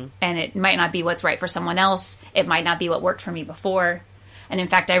 and it might not be what's right for someone else. It might not be what worked for me before. And in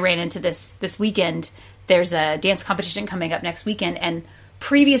fact, I ran into this weekend. There's a dance competition coming up next weekend. And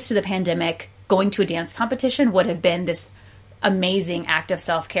previous to the pandemic, going to a dance competition would have been this amazing act of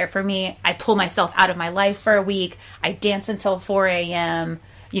self-care for me. I pull myself out of my life for a week. I dance until 4 a.m.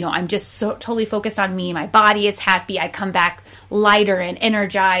 I'm just so totally focused on me. My body is happy. I come back lighter and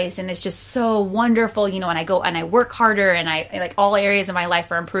energized. And it's just so wonderful, and I go and I work harder and I like all areas of my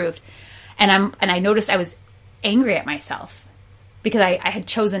life are improved. And I noticed I was angry at myself because I had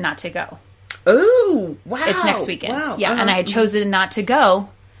chosen not to go. Oh, wow. It's next weekend. Wow. Yeah. And I had chosen not to go.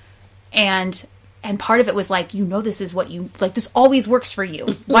 And part of it was like, this is what this always works for you.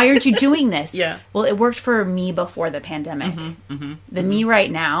 Why aren't you doing this? Yeah. Well, it worked for me before the pandemic. The me right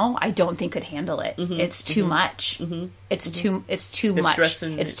now, I don't think could handle it. It's too much. It's too much.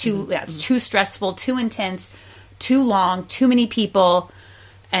 It's too stressful, too intense, too long, too many people.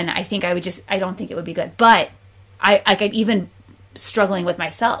 And I think I don't think it would be good. But I'm even struggling with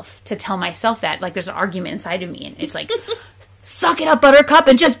myself to tell myself that, like, there's an argument inside of me and it's like, suck it up, buttercup,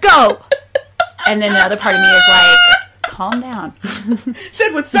 and just go. And then the other part of me is like, calm down.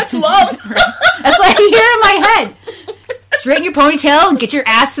 Said with such love. That's what I hear in my head. Straighten your ponytail and get your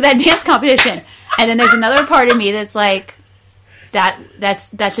ass to that dance competition. And then there's another part of me that's like,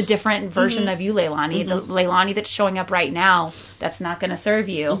 that's a different version of you, Leilani. The Leilani that's showing up right now, that's not going to serve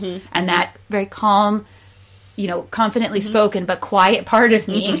you. And that very calm, confidently spoken but quiet part of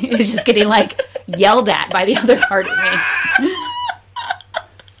me is just getting like yelled at by the other part of me.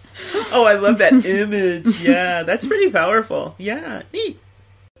 Oh, I love that image. Yeah, that's pretty powerful. Yeah, neat.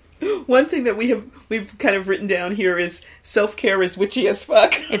 One thing that we've kind of written down here is self-care is witchy as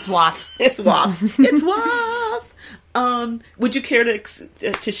fuck. It's waff. It's waff. It's waff. Would you care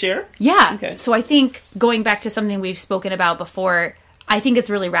to share? Yeah. Okay. So I think going back to something we've spoken about before, I think it's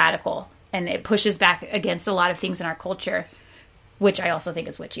really radical and it pushes back against a lot of things in our culture, which I also think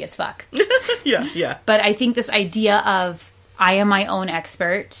is witchy as fuck. Yeah. But I think this idea of I am my own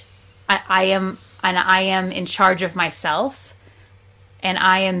expert. I am in charge of myself, and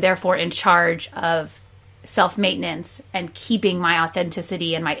I am therefore in charge of self-maintenance and keeping my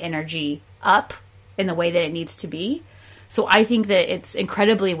authenticity and my energy up in the way that it needs to be. So I think that it's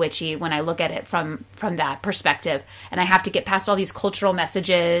incredibly witchy when I look at it from that perspective, and I have to get past all these cultural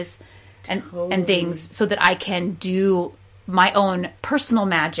messages and things so that I can do my own personal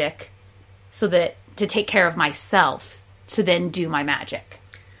magic so that to take care of myself to then do my magic.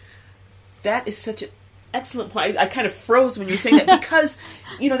 That is such a excellent point. I kind of froze when you were saying that because,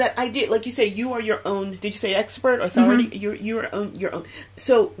 that idea, like you say, you are your own, did you say expert, authority? Mm-hmm. Your own.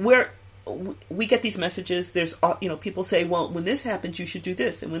 So we get these messages, there's, people say, well, when this happens, you should do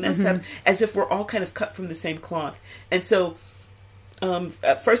this. And when that's happened, as if we're all kind of cut from the same cloth. And so,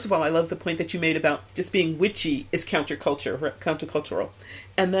 first of all, I love the point that you made about just being witchy is countercultural.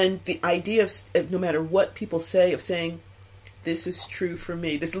 And then the idea of no matter what people say, of saying, this is true for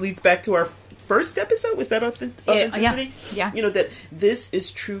me. This leads back to our first episode. Was that authenticity? Yeah. That this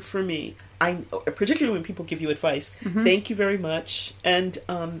is true for me. Particularly when people give you advice. Thank you very much. And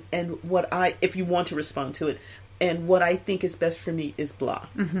if you want to respond to it, and what I think is best for me is blah.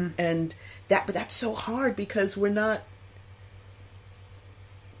 And but that's so hard because we're not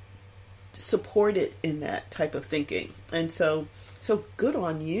supported in that type of thinking. And so good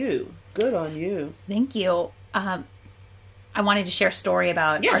on you. Good on you. Thank you. I wanted to share a story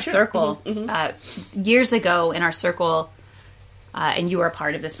about our sure. circle. Years ago in our circle, and you were a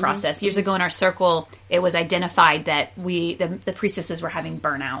part of this process. Years ago in our circle, it was identified that the priestesses were having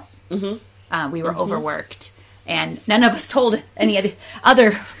burnout. We were overworked. And none of us told any of the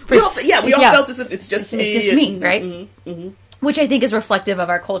other... We all felt as if it's just me. It's just me, right? Which I think is reflective of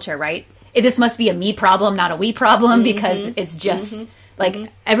our culture, right? This must be a me problem, not a we problem, because it's just...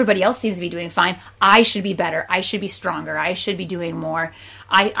 everybody else seems to be doing fine. I should be better. I should be stronger. I should be doing more.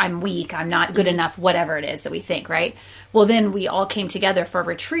 I'm weak. I'm not good enough, whatever it is that we think, right? Well, then we all came together for a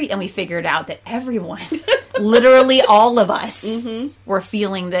retreat and we figured out that everyone, literally all of us, were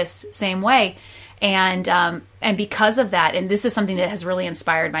feeling this same way. And because of that, and this is something that has really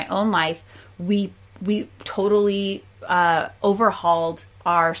inspired my own life, we totally overhauled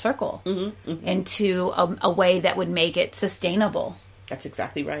our circle into a way that would make it sustainable. That's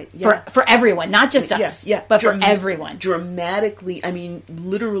exactly right. Yeah. For everyone, not just us, but for everyone. Dramatically,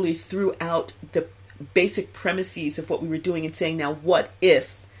 literally throughout the basic premises of what we were doing and saying, now what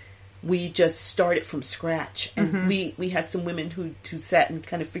if we just started from scratch? And we had some women who sat and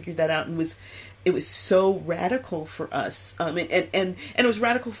kind of figured that out, and it was so radical for us. And it was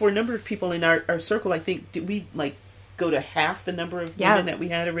radical for a number of people in our circle. I think, did we go to half the number of women that we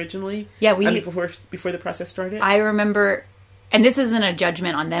had originally? Yeah, before the process started. I remember, and this isn't a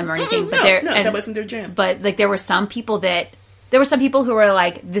judgment on them or anything, but that wasn't their jam. But there were some people who were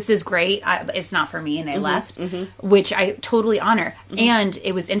like, "This is great, it's not for me," and they left, which I totally honor. And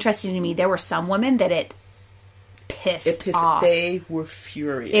it was interesting to me. There were some women that it pissed off. They were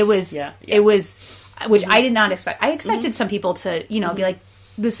furious. It was, which I did not expect. I expected some people to, be like,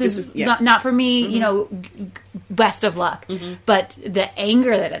 This is not for me, best of luck. But the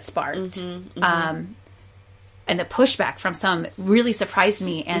anger that it sparked, and the pushback from some really surprised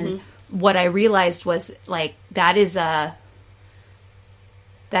me. And what I realized was that is a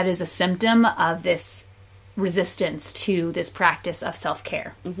symptom of this resistance to this practice of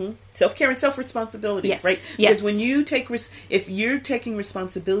self-care. Self-care and self-responsibility, right? Because when you if you're taking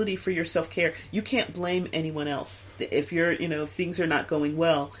responsibility for your self-care, you can't blame anyone else. If you're, if things are not going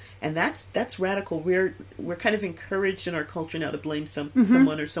well, and that's radical. We're kind of encouraged in our culture now to blame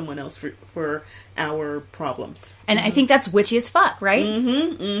someone or someone else for our problems. And I think that's witchy as fuck, right?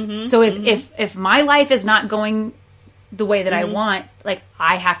 So if my life is not going the way that I want,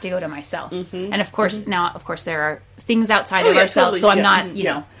 I have to go to myself. And of course, there are things outside of ourselves. Totally, so I'm not,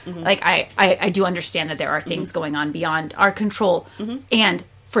 I do understand that there are things going on beyond our control. And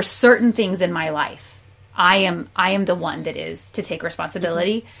for certain things in my life, I am the one that is to take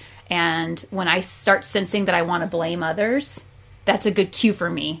responsibility. And when I start sensing that I want to blame others, that's a good cue for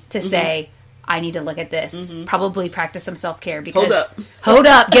me to say, I need to look at this, probably practice some self-care, because hold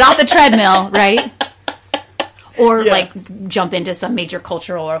up, get off the treadmill, right? Or jump into some major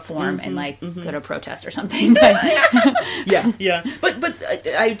cultural reform and go to a protest or something. But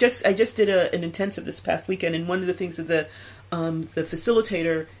I just did an intensive this past weekend, and one of the things that the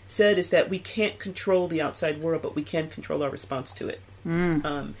facilitator said is that we can't control the outside world, but we can control our response to it.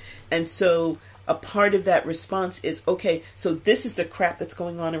 And so a part of that response is, okay, so this is the crap that's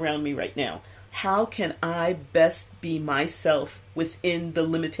going on around me right now. How can I best be myself within the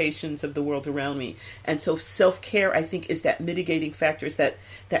limitations of the world around me? And so self-care, I think, is that mitigating factor, is that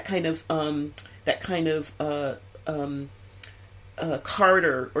kind of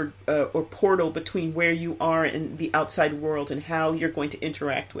corridor or portal between where you are and the outside world and how you're going to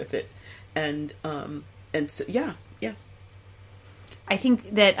interact with it. And so, yeah. I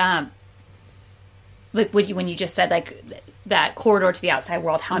think that, when you just said, that corridor to the outside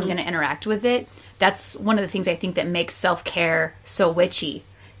world, how I'm going to interact with it, that's one of the things I think that makes self-care so witchy,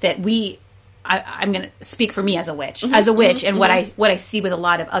 that we I'm going to speak for me as a witch, and what I see with a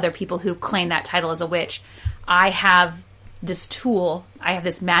lot of other people who claim that title as a witch. I have this tool. I have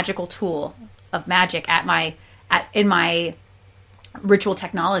this magical tool of magic in my ritual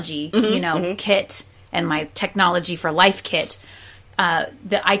technology, kit, and my technology for life kit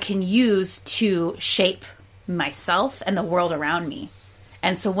that I can use to shape myself and the world around me.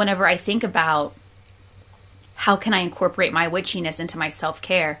 And so whenever I think about how can I incorporate my witchiness into my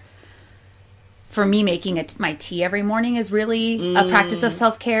self-care, for me, making my tea every morning is really a practice of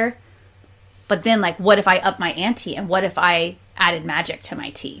self-care. But then, like, what if I up my ante, and what if I added magic to my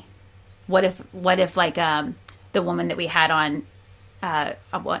tea? What if like the woman that we had on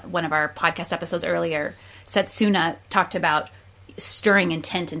one of our podcast episodes earlier, Setsuna, talked about stirring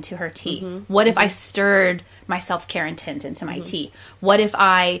intent into her tea. What if I stirred my self-care intent into my tea? What if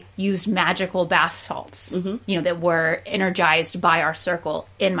I used magical bath salts, that were energized by our circle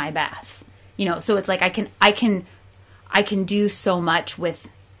in my bath? So it's like I can do so much with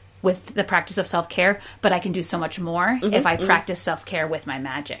the practice of self-care, but I can do so much more if I practice self-care with my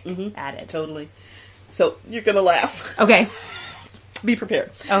magic added. Totally. So you're going to laugh. Okay. Be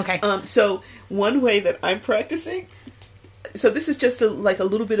prepared. Okay. So one way that I'm practicing, so this is just a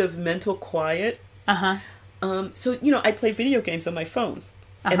little bit of mental quiet. So, I play video games on my phone,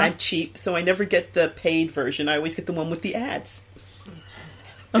 and I'm cheap, so I never get the paid version. I always get the one with the ads.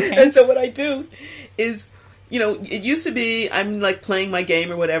 Okay. And so what I do is, it used to be I'm like playing my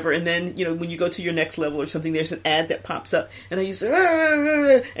game or whatever, and then, when you go to your next level or something, there's an ad that pops up, and I use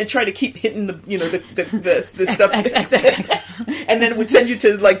and try to keep hitting the stuff, and then it would send you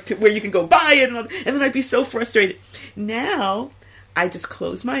to where you can go buy it, and then I'd be so frustrated. Now, I just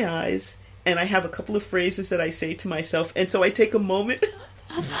close my eyes, and I have a couple of phrases that I say to myself, and so I take a moment.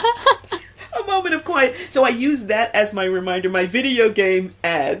 A moment of quiet. So I use that as my reminder. My video game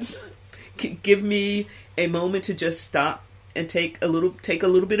ads give me a moment to just stop and take a little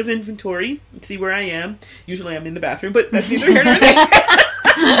bit of inventory and see where I am. Usually I'm in the bathroom, but that's neither here nor there.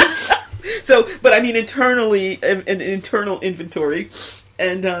 So, but I mean internally, an internal inventory,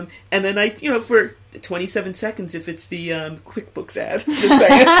 and then I, for 27 seconds if it's the QuickBooks ad, just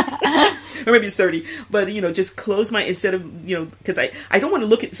saying, or maybe it's 30, but just close my, instead of, because I don't want to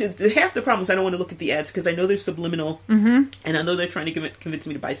look at, half the problem is I don't want to look at the ads because I know they're subliminal, and I know they're trying to convince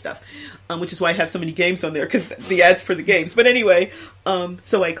me to buy stuff, which is why I have so many games on there, because the ads for the games. But anyway,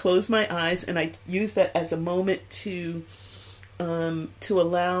 so I close my eyes and I use that as a moment to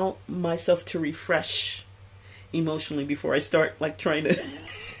allow myself to refresh emotionally before I start trying to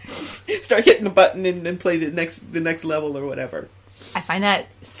start hitting the button and play the next level or whatever. I find that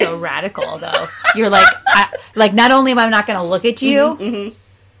so radical, though. You're like, not only am I not going to look at you,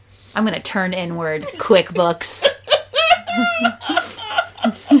 I'm going to turn inward. QuickBooks.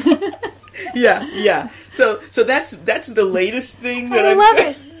 Yeah. So that's the latest thing that I love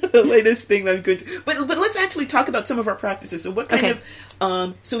it. The latest thing that I'm going to. But let's actually talk about some of our practices. So what kind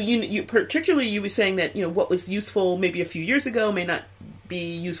of so you particularly, you were saying that what was useful maybe a few years ago may not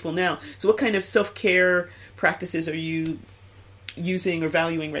be useful now. So what kind of self-care practices are you using or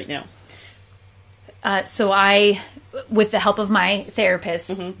valuing right now? So I, with the help of my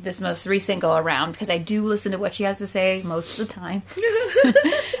therapist, this most recent go around, because I do listen to what she has to say most of the time.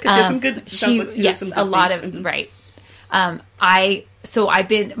 Because some good. A lot of right. So I've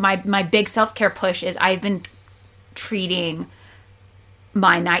been my big self-care push is I've been treating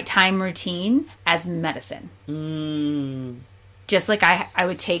my nighttime routine as medicine. Just like I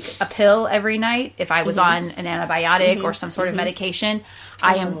would take a pill every night if I was on an antibiotic or some sort of medication.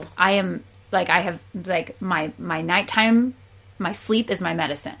 I am like, I have like my nighttime, my sleep is my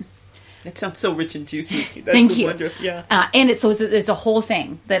medicine. That sounds so rich and juicy. That's Thank you. Wonderful. Yeah. And it's a whole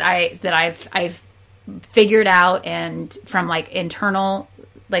thing that I've figured out, and from like internal,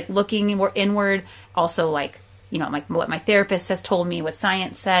 like looking inward, also like, like what my therapist has told me, what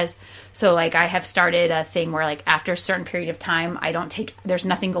science says. So like I have started a thing where like after a certain period of time, there's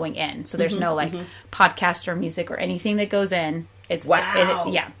nothing going in. So there's no like podcast or music or anything that goes in. It's wow.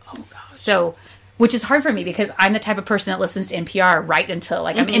 Yeah. Oh gosh. So, which is hard for me because I'm the type of person that listens to NPR right until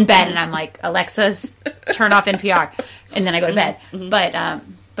like I'm in bed and I'm like, Alexa's turn off NPR, and then I go to bed.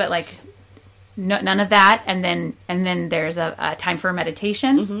 But like none of that. And then there's a time for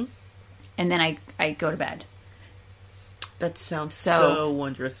meditation, and then I go to bed. That sounds so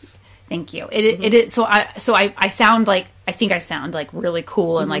wondrous. Thank you. It is. So I sound like, I think I sound like really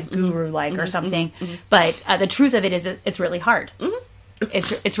cool and like guru like or something. But the truth of it is it's really hard.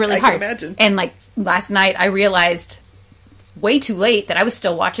 It's really hard. I can imagine. And like last night I realized way too late that I was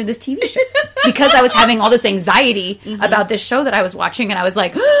still watching this TV show because I was having all this anxiety about this show that I was watching, and I was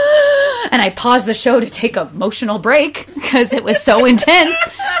like, And I paused the show to take an emotional break because it was so intense.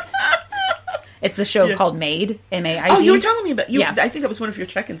 It's the show called Maid, M-A-I-D. Oh, you were telling me about Yeah. I think that was one of your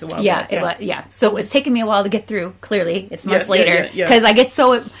check-ins a while back. Yeah. So it's taken me a while to get through, clearly. It's months Yeah, later. yeah. Because I get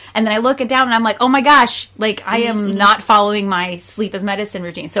so... And then I look it down and I'm like, oh my gosh, like I am not following my sleep as medicine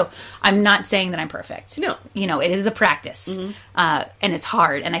routine. So I'm not saying that I'm perfect. No. You know, it is a practice. And it's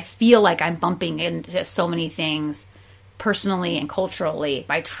hard. And I feel like I'm bumping into so many things personally and culturally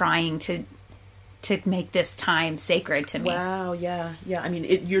by trying to make this time sacred to me. Wow, yeah. I mean,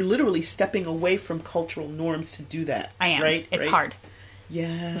 you're literally stepping away from cultural norms to do that. I am. Right? It's hard.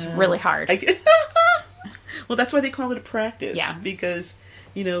 Yeah. It's really hard. Well, that's why they call it a practice. Yeah. Because,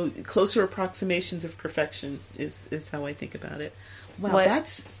 you know, closer approximations of perfection is how I think about it. Wow,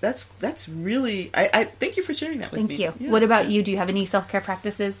 that's really... I thank you for sharing that with me. Thank you. Yeah. What about you? Do you have any self-care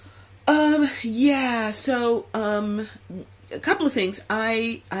practices? Yeah. So, a couple of things.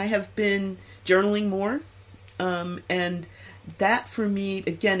 I have been journaling more, and that for me,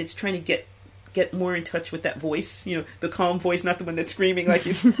 again, it's trying to get more in touch with that voice, you know, the calm voice, not the one that's screaming like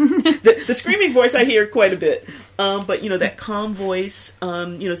you. The screaming voice I hear quite a bit, but you know, that calm voice,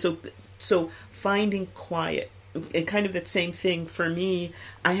 you know, so finding quiet. And kind of that same thing for me.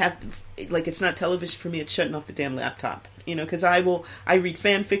 I have, like, it's not television for me, it's shutting off the damn laptop, you know, because I read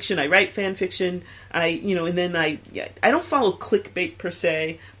fan fiction, I write fan fiction, and then I don't follow clickbait per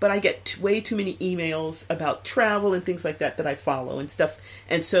se, but I get way too many emails about travel and things like that I follow and stuff,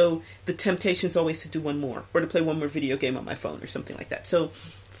 and so the temptation is always to do one more, or to play one more video game on my phone or something like that. So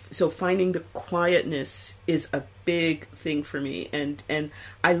finding the quietness is a big thing for me, and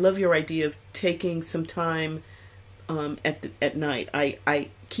I love your idea of taking some time at night. I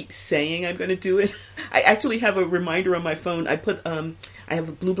keep saying I'm going to do it. I actually have a reminder on my phone. I put I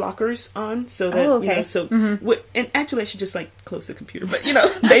have blue blockers on so that you know, and actually I should just like close the computer, but you know,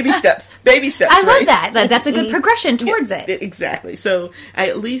 baby steps. I love that. That's a good progression towards it. Exactly. So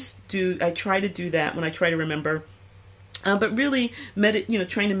I try to do that when I try to remember. But really,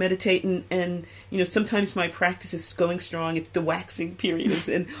 trying to meditate and you know, sometimes my practice is going strong. It's the waxing period,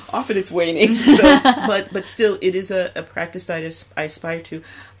 and often it's waning. So, but still, it is a practice that I aspire to.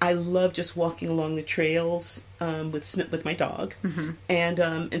 I love just walking along the trails with my dog,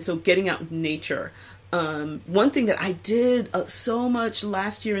 and so getting out in nature. One thing that I did so much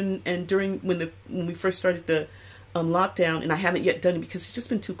last year and during when we first started the lockdown, and I haven't yet done it because it's just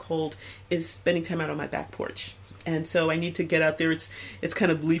been too cold, is spending time out on my back porch. And so I need to get out there. It's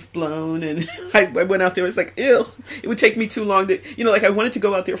kind of leaf blown, and I went out there. It's like, ew. It would take me too long to, you know, like I wanted to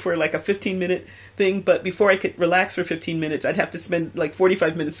go out there for like a 15-minute thing, but before I could relax for 15 minutes, I'd have to spend like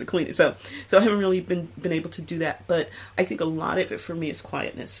 45 minutes to clean it. So I haven't really been able to do that. But I think a lot of it for me is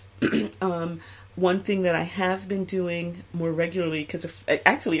quietness. One thing that I have been doing more regularly, because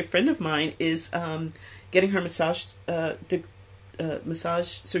actually a friend of mine is getting her massage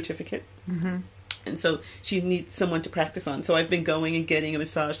certificate. Mm-hmm. And so she needs someone to practice on. So I've been going and getting a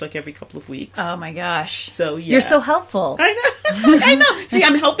massage like every couple of weeks. Oh my gosh. So yeah. You're so helpful. I know. I know. See,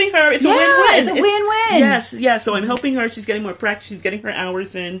 I'm helping her. It's a win-win. It's a win-win. Yes. Yeah. So I'm helping her. She's getting more practice. She's getting her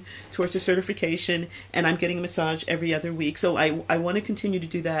hours in towards her certification. And I'm getting a massage every other week. So I want to continue to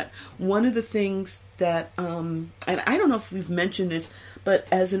do that. One of the things that, and I don't know if we've mentioned this, but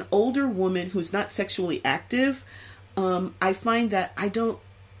as an older woman who's not sexually active, I find that I don't,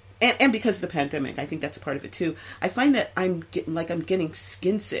 and because of the pandemic, I think that's a part of it too. I find that I'm getting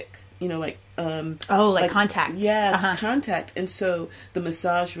skin sick, you know, like contact. Yeah, it's contact, and so the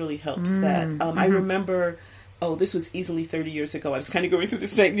massage really helps that. I remember, this was easily 30 years ago. I was kind of going through the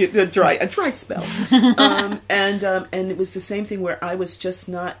same a dry spell, and it was the same thing where I was just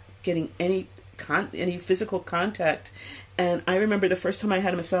not getting any physical contact. And I remember the first time I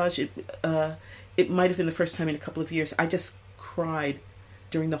had a massage, it might have been the first time in a couple of years. I just cried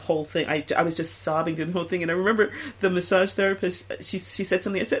during the whole thing. I was just sobbing during the whole thing. And I remember the massage therapist, she said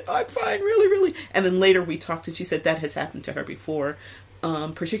something. I said, I'm fine, really, really. And then later we talked and she said that has happened to her before,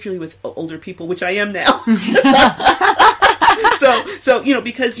 particularly with older people, which I am now. So you know,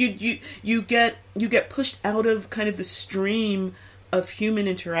 because you get pushed out of kind of the stream of human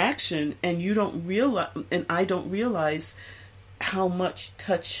interaction, and I don't realize how much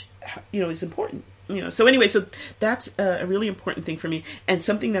touch, you know, is important. You know, so anyway, so that's a really important thing for me, and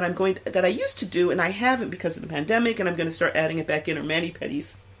something that that I used to do, and I haven't because of the pandemic, and I'm going to start adding it back in, are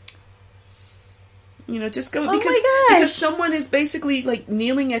mani-pedis. You know, just go because someone is basically like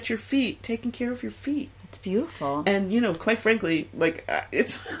kneeling at your feet, taking care of your feet. It's beautiful. And you know, quite frankly, like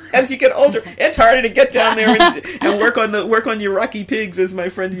it's as you get older, it's harder to get down there and work on your rocky pigs, as my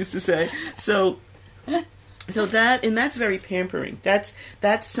friend used to say. So So that's very pampering. That's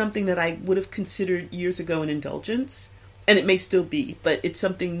something that I would have considered years ago an indulgence, and it may still be, but it's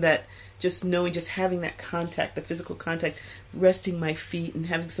something that just knowing, just having that contact, the physical contact, resting my feet and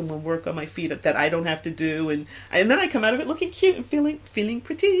having someone work on my feet that I don't have to do, and then I come out of it looking cute and feeling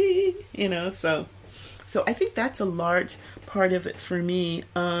pretty, you know. So I think that's a large part of it for me.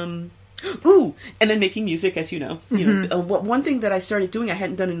 Ooh, and then making music, as you know. One thing that I started doing I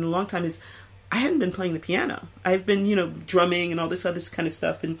hadn't done in a long time is I hadn't been playing the piano. I've been, drumming and all this other kind of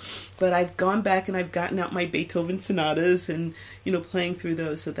stuff, but I've gone back and I've gotten out my Beethoven sonatas and, playing through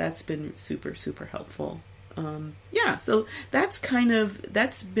those. So that's been super, super helpful. So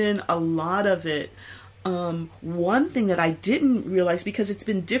that's been a lot of it. One thing that I didn't realize, because it's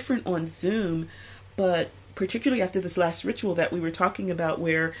been different on Zoom, but particularly after this last ritual that we were talking about,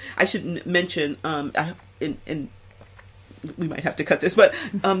 where I shouldn't mention, in we might have to cut this, but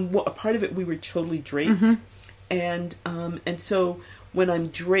a part of it, we were totally draped, and so when I'm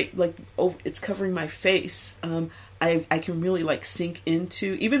draped, it's covering my face, I can really sink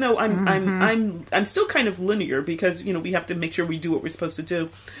into, even though I'm still kind of linear, because we have to make sure we do what we're supposed to do,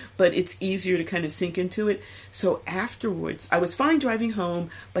 but it's easier to kind of sink into it. So afterwards, I was fine driving home,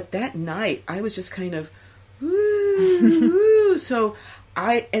 but that night I was just kind of woo. So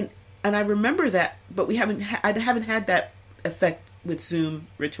I remember that, but I haven't had that effect with Zoom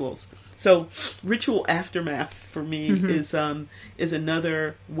rituals. So ritual aftermath for me is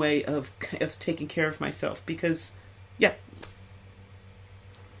another way of taking care of myself, because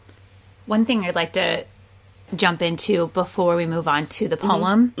one thing I'd like to jump into before we move on to the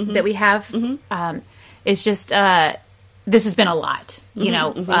poem that we have is just this has been a lot,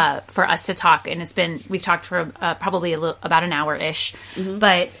 for us to talk, and we've talked for probably about an hour-ish,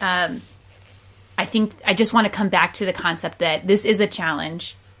 but I think I just want to come back to the concept that this is a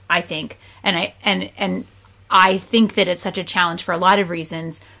challenge, I think, and I think that it's such a challenge for a lot of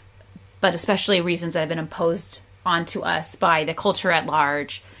reasons, but especially reasons that have been imposed onto us by the culture at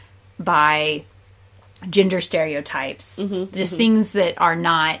large, by gender stereotypes, just things that are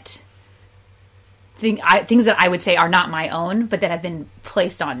not things that I would say are not my own, but that have been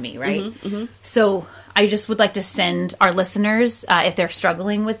placed on me, right? So I just would like to send our listeners, if they're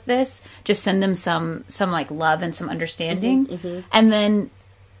struggling with this, just send them some love and some understanding, and then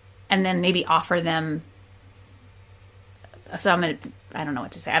maybe offer them some, I don't know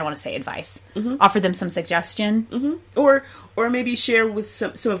what to say. I don't want to say advice. Offer them some suggestion, or maybe share with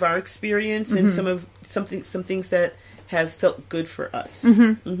some of our experience and some things that have felt good for us.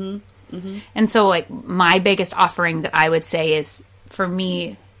 And so, my biggest offering that I would say is, for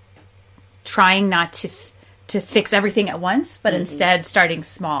me, trying not to fix everything at once, but instead starting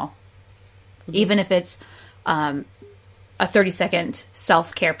small, even if it's a 30-second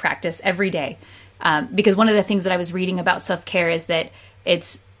self-care practice every day. Because one of the things that I was reading about self-care is that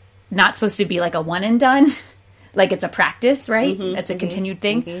it's not supposed to be like a one and done, it's a practice, right? It's a continued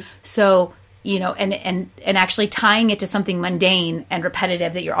thing. So, and actually tying it to something mundane and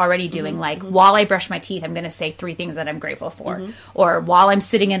repetitive that you're already doing, while I brush my teeth, I'm going to say 3 things that I'm grateful for. Or while I'm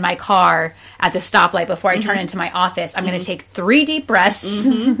sitting in my car at the stoplight before I turn into my office, I'm going to take 3 deep breaths,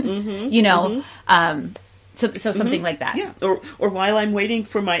 So something like that. Yeah. Or while I'm waiting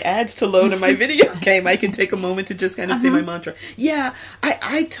for my ads to load in my video game, I can take a moment to just kind of say my mantra. Yeah,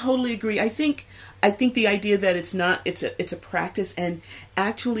 I totally agree. I think the idea that it's a practice, and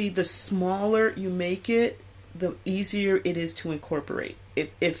actually the smaller you make it, the easier it is to incorporate.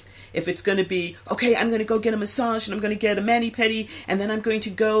 If it's going to be, okay, I'm going to go get a massage and I'm going to get a mani-pedi, and then I'm going to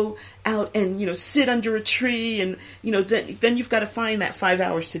go out and, sit under a tree, and, then you've got to find that 5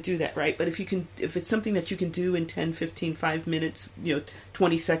 hours to do that, right? But if it's something that you can do in 10, 15, 5 minutes,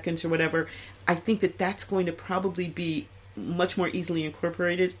 20 seconds or whatever, I think that's going to probably be much more easily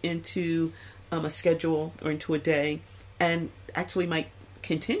incorporated into a schedule or into a day, and actually might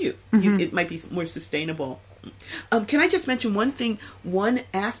continue. It might be more sustainable. Can I just mention one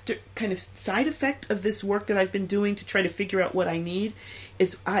after kind of side effect of this work that I've been doing to try to figure out what I need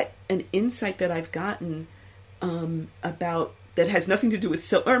is an insight that I've gotten about, that has nothing to do with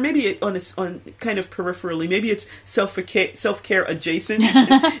self, or maybe on kind of peripherally, maybe it's self-care adjacent,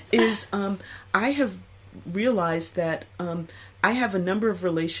 is I have realized that I have a number of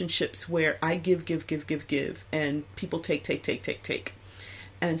relationships where I give, and people take.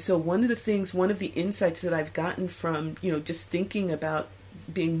 And so one of the insights that I've gotten from, just thinking about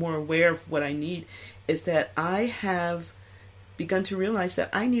being more aware of what I need, is that I have begun to realize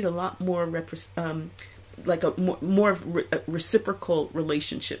that I need a lot more reciprocal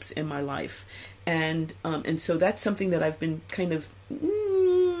relationships in my life. And so that's something that I've been kind of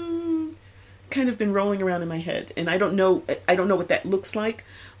kind of been rolling around in my head, and I don't know what that looks like,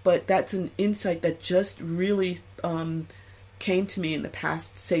 but that's an insight that just really came to me in the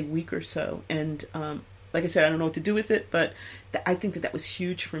past, say, week or so. And like I said, I don't know what to do with it, but I think that was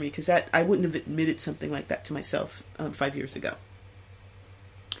huge for me, because I wouldn't have admitted something like that to myself 5 years ago.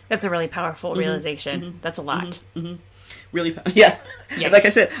 That's a really powerful realization. Mm-hmm. That's a lot. Mm-hmm. Mm-hmm. Really, yeah. Like I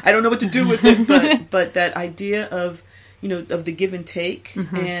said, I don't know what to do with it, but that idea of, of the give and take,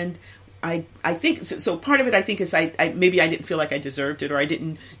 and I think so. Part of it, I think, is I maybe I didn't feel like I deserved it, or I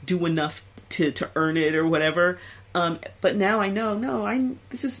didn't do enough to earn it, or whatever. But now I know,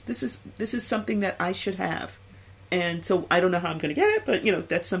 this is something that I should have, and so I don't know how I'm going to get it, but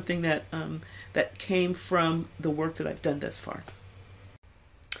that's something that that came from the work that I've done thus far.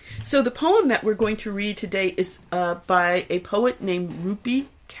 So the poem that we're going to read today is by a poet named Rupi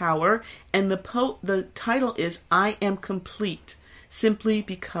Kaur, and the title is "I Am Complete, Simply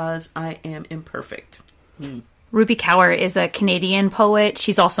Because I Am Imperfect." Rupi Kaur is a Canadian poet.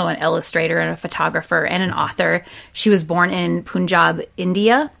 She's also an illustrator and a photographer and an author. She was born in Punjab,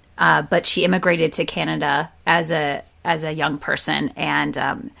 India, but she immigrated to Canada as a young person,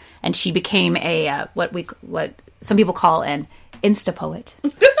 and she became a what some people call an Insta poet.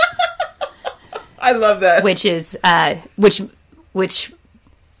 I love that. Which is which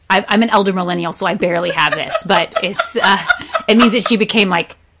I'm an elder millennial, so I barely have this, but it means that she became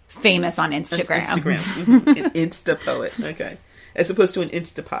like famous on Instagram. An Insta poet, okay, as opposed to an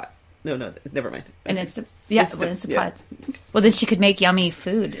Instapot. No, never mind. An Instapot. Yeah. Well, then she could make yummy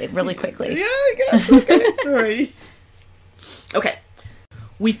food really quickly. Yeah, I guess. Okay, sorry. Okay,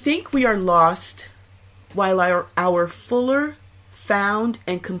 we think we are lost, while our fuller, found,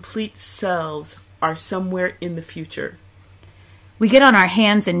 and complete selves are somewhere in the future. We get on our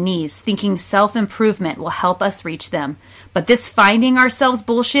hands and knees thinking self-improvement will help us reach them, but this finding ourselves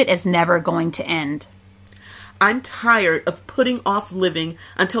bullshit is never going to end. I'm tired of putting off living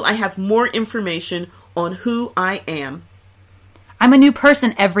until I have more information on who I am. I'm a new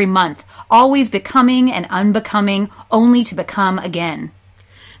person every month, always becoming and unbecoming, only to become again.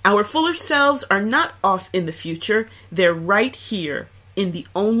 Our fuller selves are not off in the future, they're right here, in the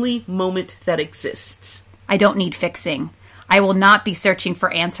only moment that exists. I don't need fixing. I will not be searching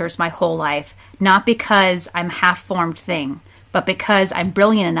for answers my whole life, not because I'm a half-formed thing, but because I'm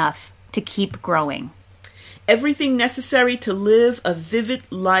brilliant enough to keep growing. Everything necessary to live a vivid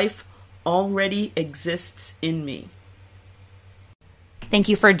life already exists in me. Thank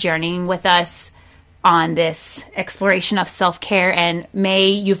you for journeying with us on this exploration of self-care, and may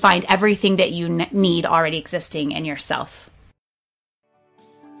you find everything that you need already existing in yourself.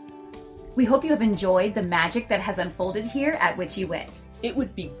 We hope you have enjoyed the magic that has unfolded here at Witchy Wit. It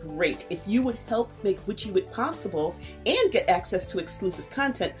would be great if you would help make Witchy Wit possible and get access to exclusive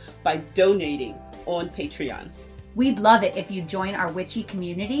content by donating on Patreon. We'd love it if you join our Witchy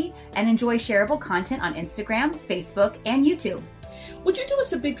community and enjoy shareable content on Instagram, Facebook, and YouTube. Would you do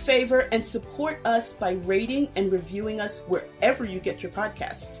us a big favor and support us by rating and reviewing us wherever you get your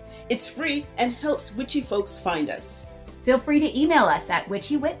podcasts? It's free and helps witchy folks find us. Feel free to email us at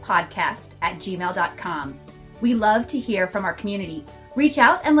witchywitpodcast@gmail.com. We love to hear from our community. Reach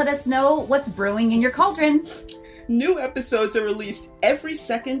out and let us know what's brewing in your cauldron. New episodes are released every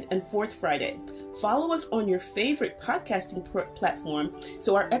second and fourth Friday. Follow us on your favorite podcasting platform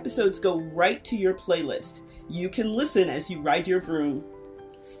so our episodes go right to your playlist. You can listen as you ride your broom.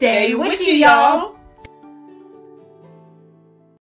 Stay witchy, y'all!